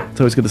 Thanks, brother.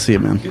 It's always good to see you,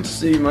 man. Good to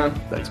see you, man.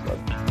 Thanks, bud.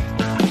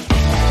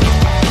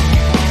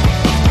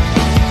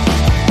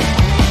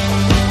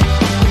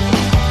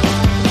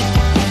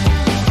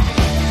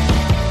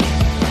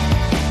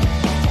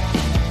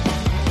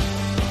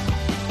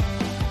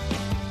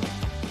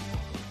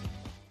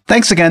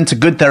 Thanks again to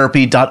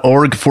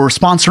goodtherapy.org for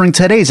sponsoring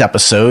today's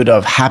episode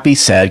of Happy,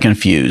 Sad,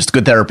 Confused.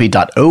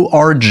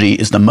 Goodtherapy.org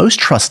is the most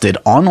trusted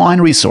online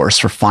resource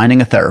for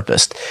finding a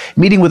therapist.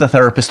 Meeting with a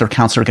therapist or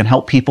counselor can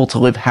help people to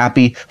live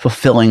happy,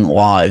 fulfilling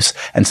lives.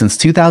 And since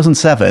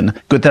 2007,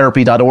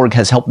 goodtherapy.org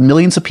has helped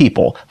millions of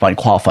people find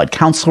qualified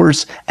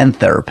counselors and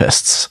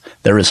therapists.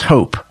 There is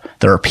hope.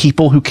 There are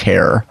people who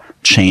care.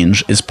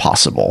 Change is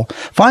possible.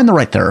 Find the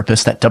right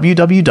therapist at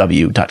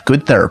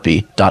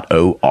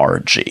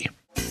www.goodtherapy.org.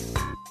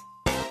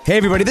 Hey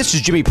everybody, this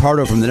is Jimmy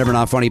Pardo from the Never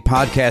Not Funny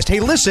podcast.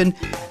 Hey, listen,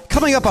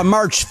 coming up on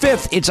March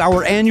 5th, it's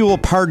our annual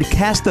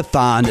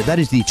Pardcast-a-thon. That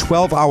is the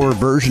 12-hour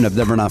version of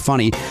Never Not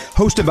Funny,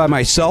 hosted by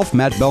myself,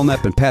 Matt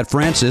Belknap, and Pat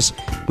Francis.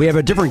 We have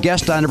a different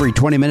guest on every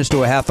 20 minutes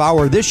to a half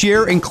hour this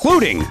year,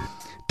 including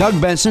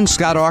Doug Benson,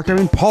 Scott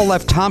Aukerman, Paul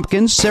F.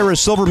 Tompkins, Sarah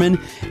Silverman,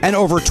 and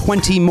over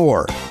 20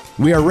 more.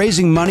 We are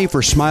raising money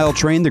for Smile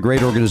Train, the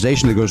great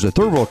organization that goes to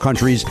third world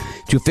countries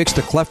to fix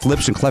the cleft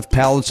lips and cleft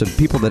palates of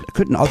people that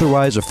couldn't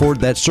otherwise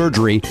afford that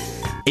surgery.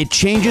 It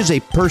changes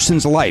a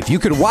person's life. You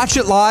can watch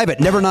it live at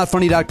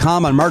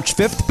nevernotfunny.com on March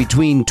 5th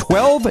between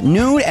 12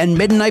 noon and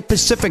midnight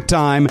Pacific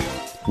time.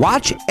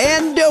 Watch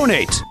and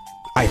donate.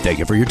 I thank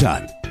you for your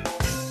time.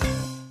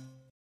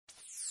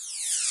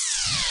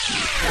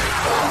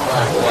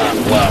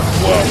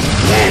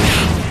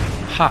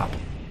 Pop.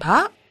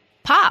 Pop?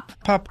 Pop.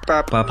 Pop,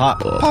 pop, pop, pop,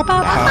 pop,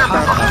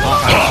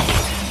 pop.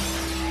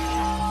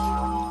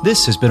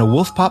 This has been a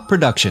Wolf Pop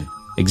production.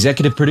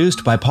 Executive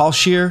produced by Paul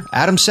Scheer,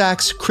 Adam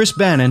Sachs, Chris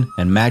Bannon,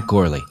 and Matt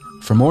Gorley.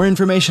 For more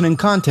information and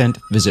content,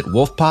 visit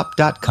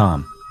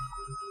wolfpop.com.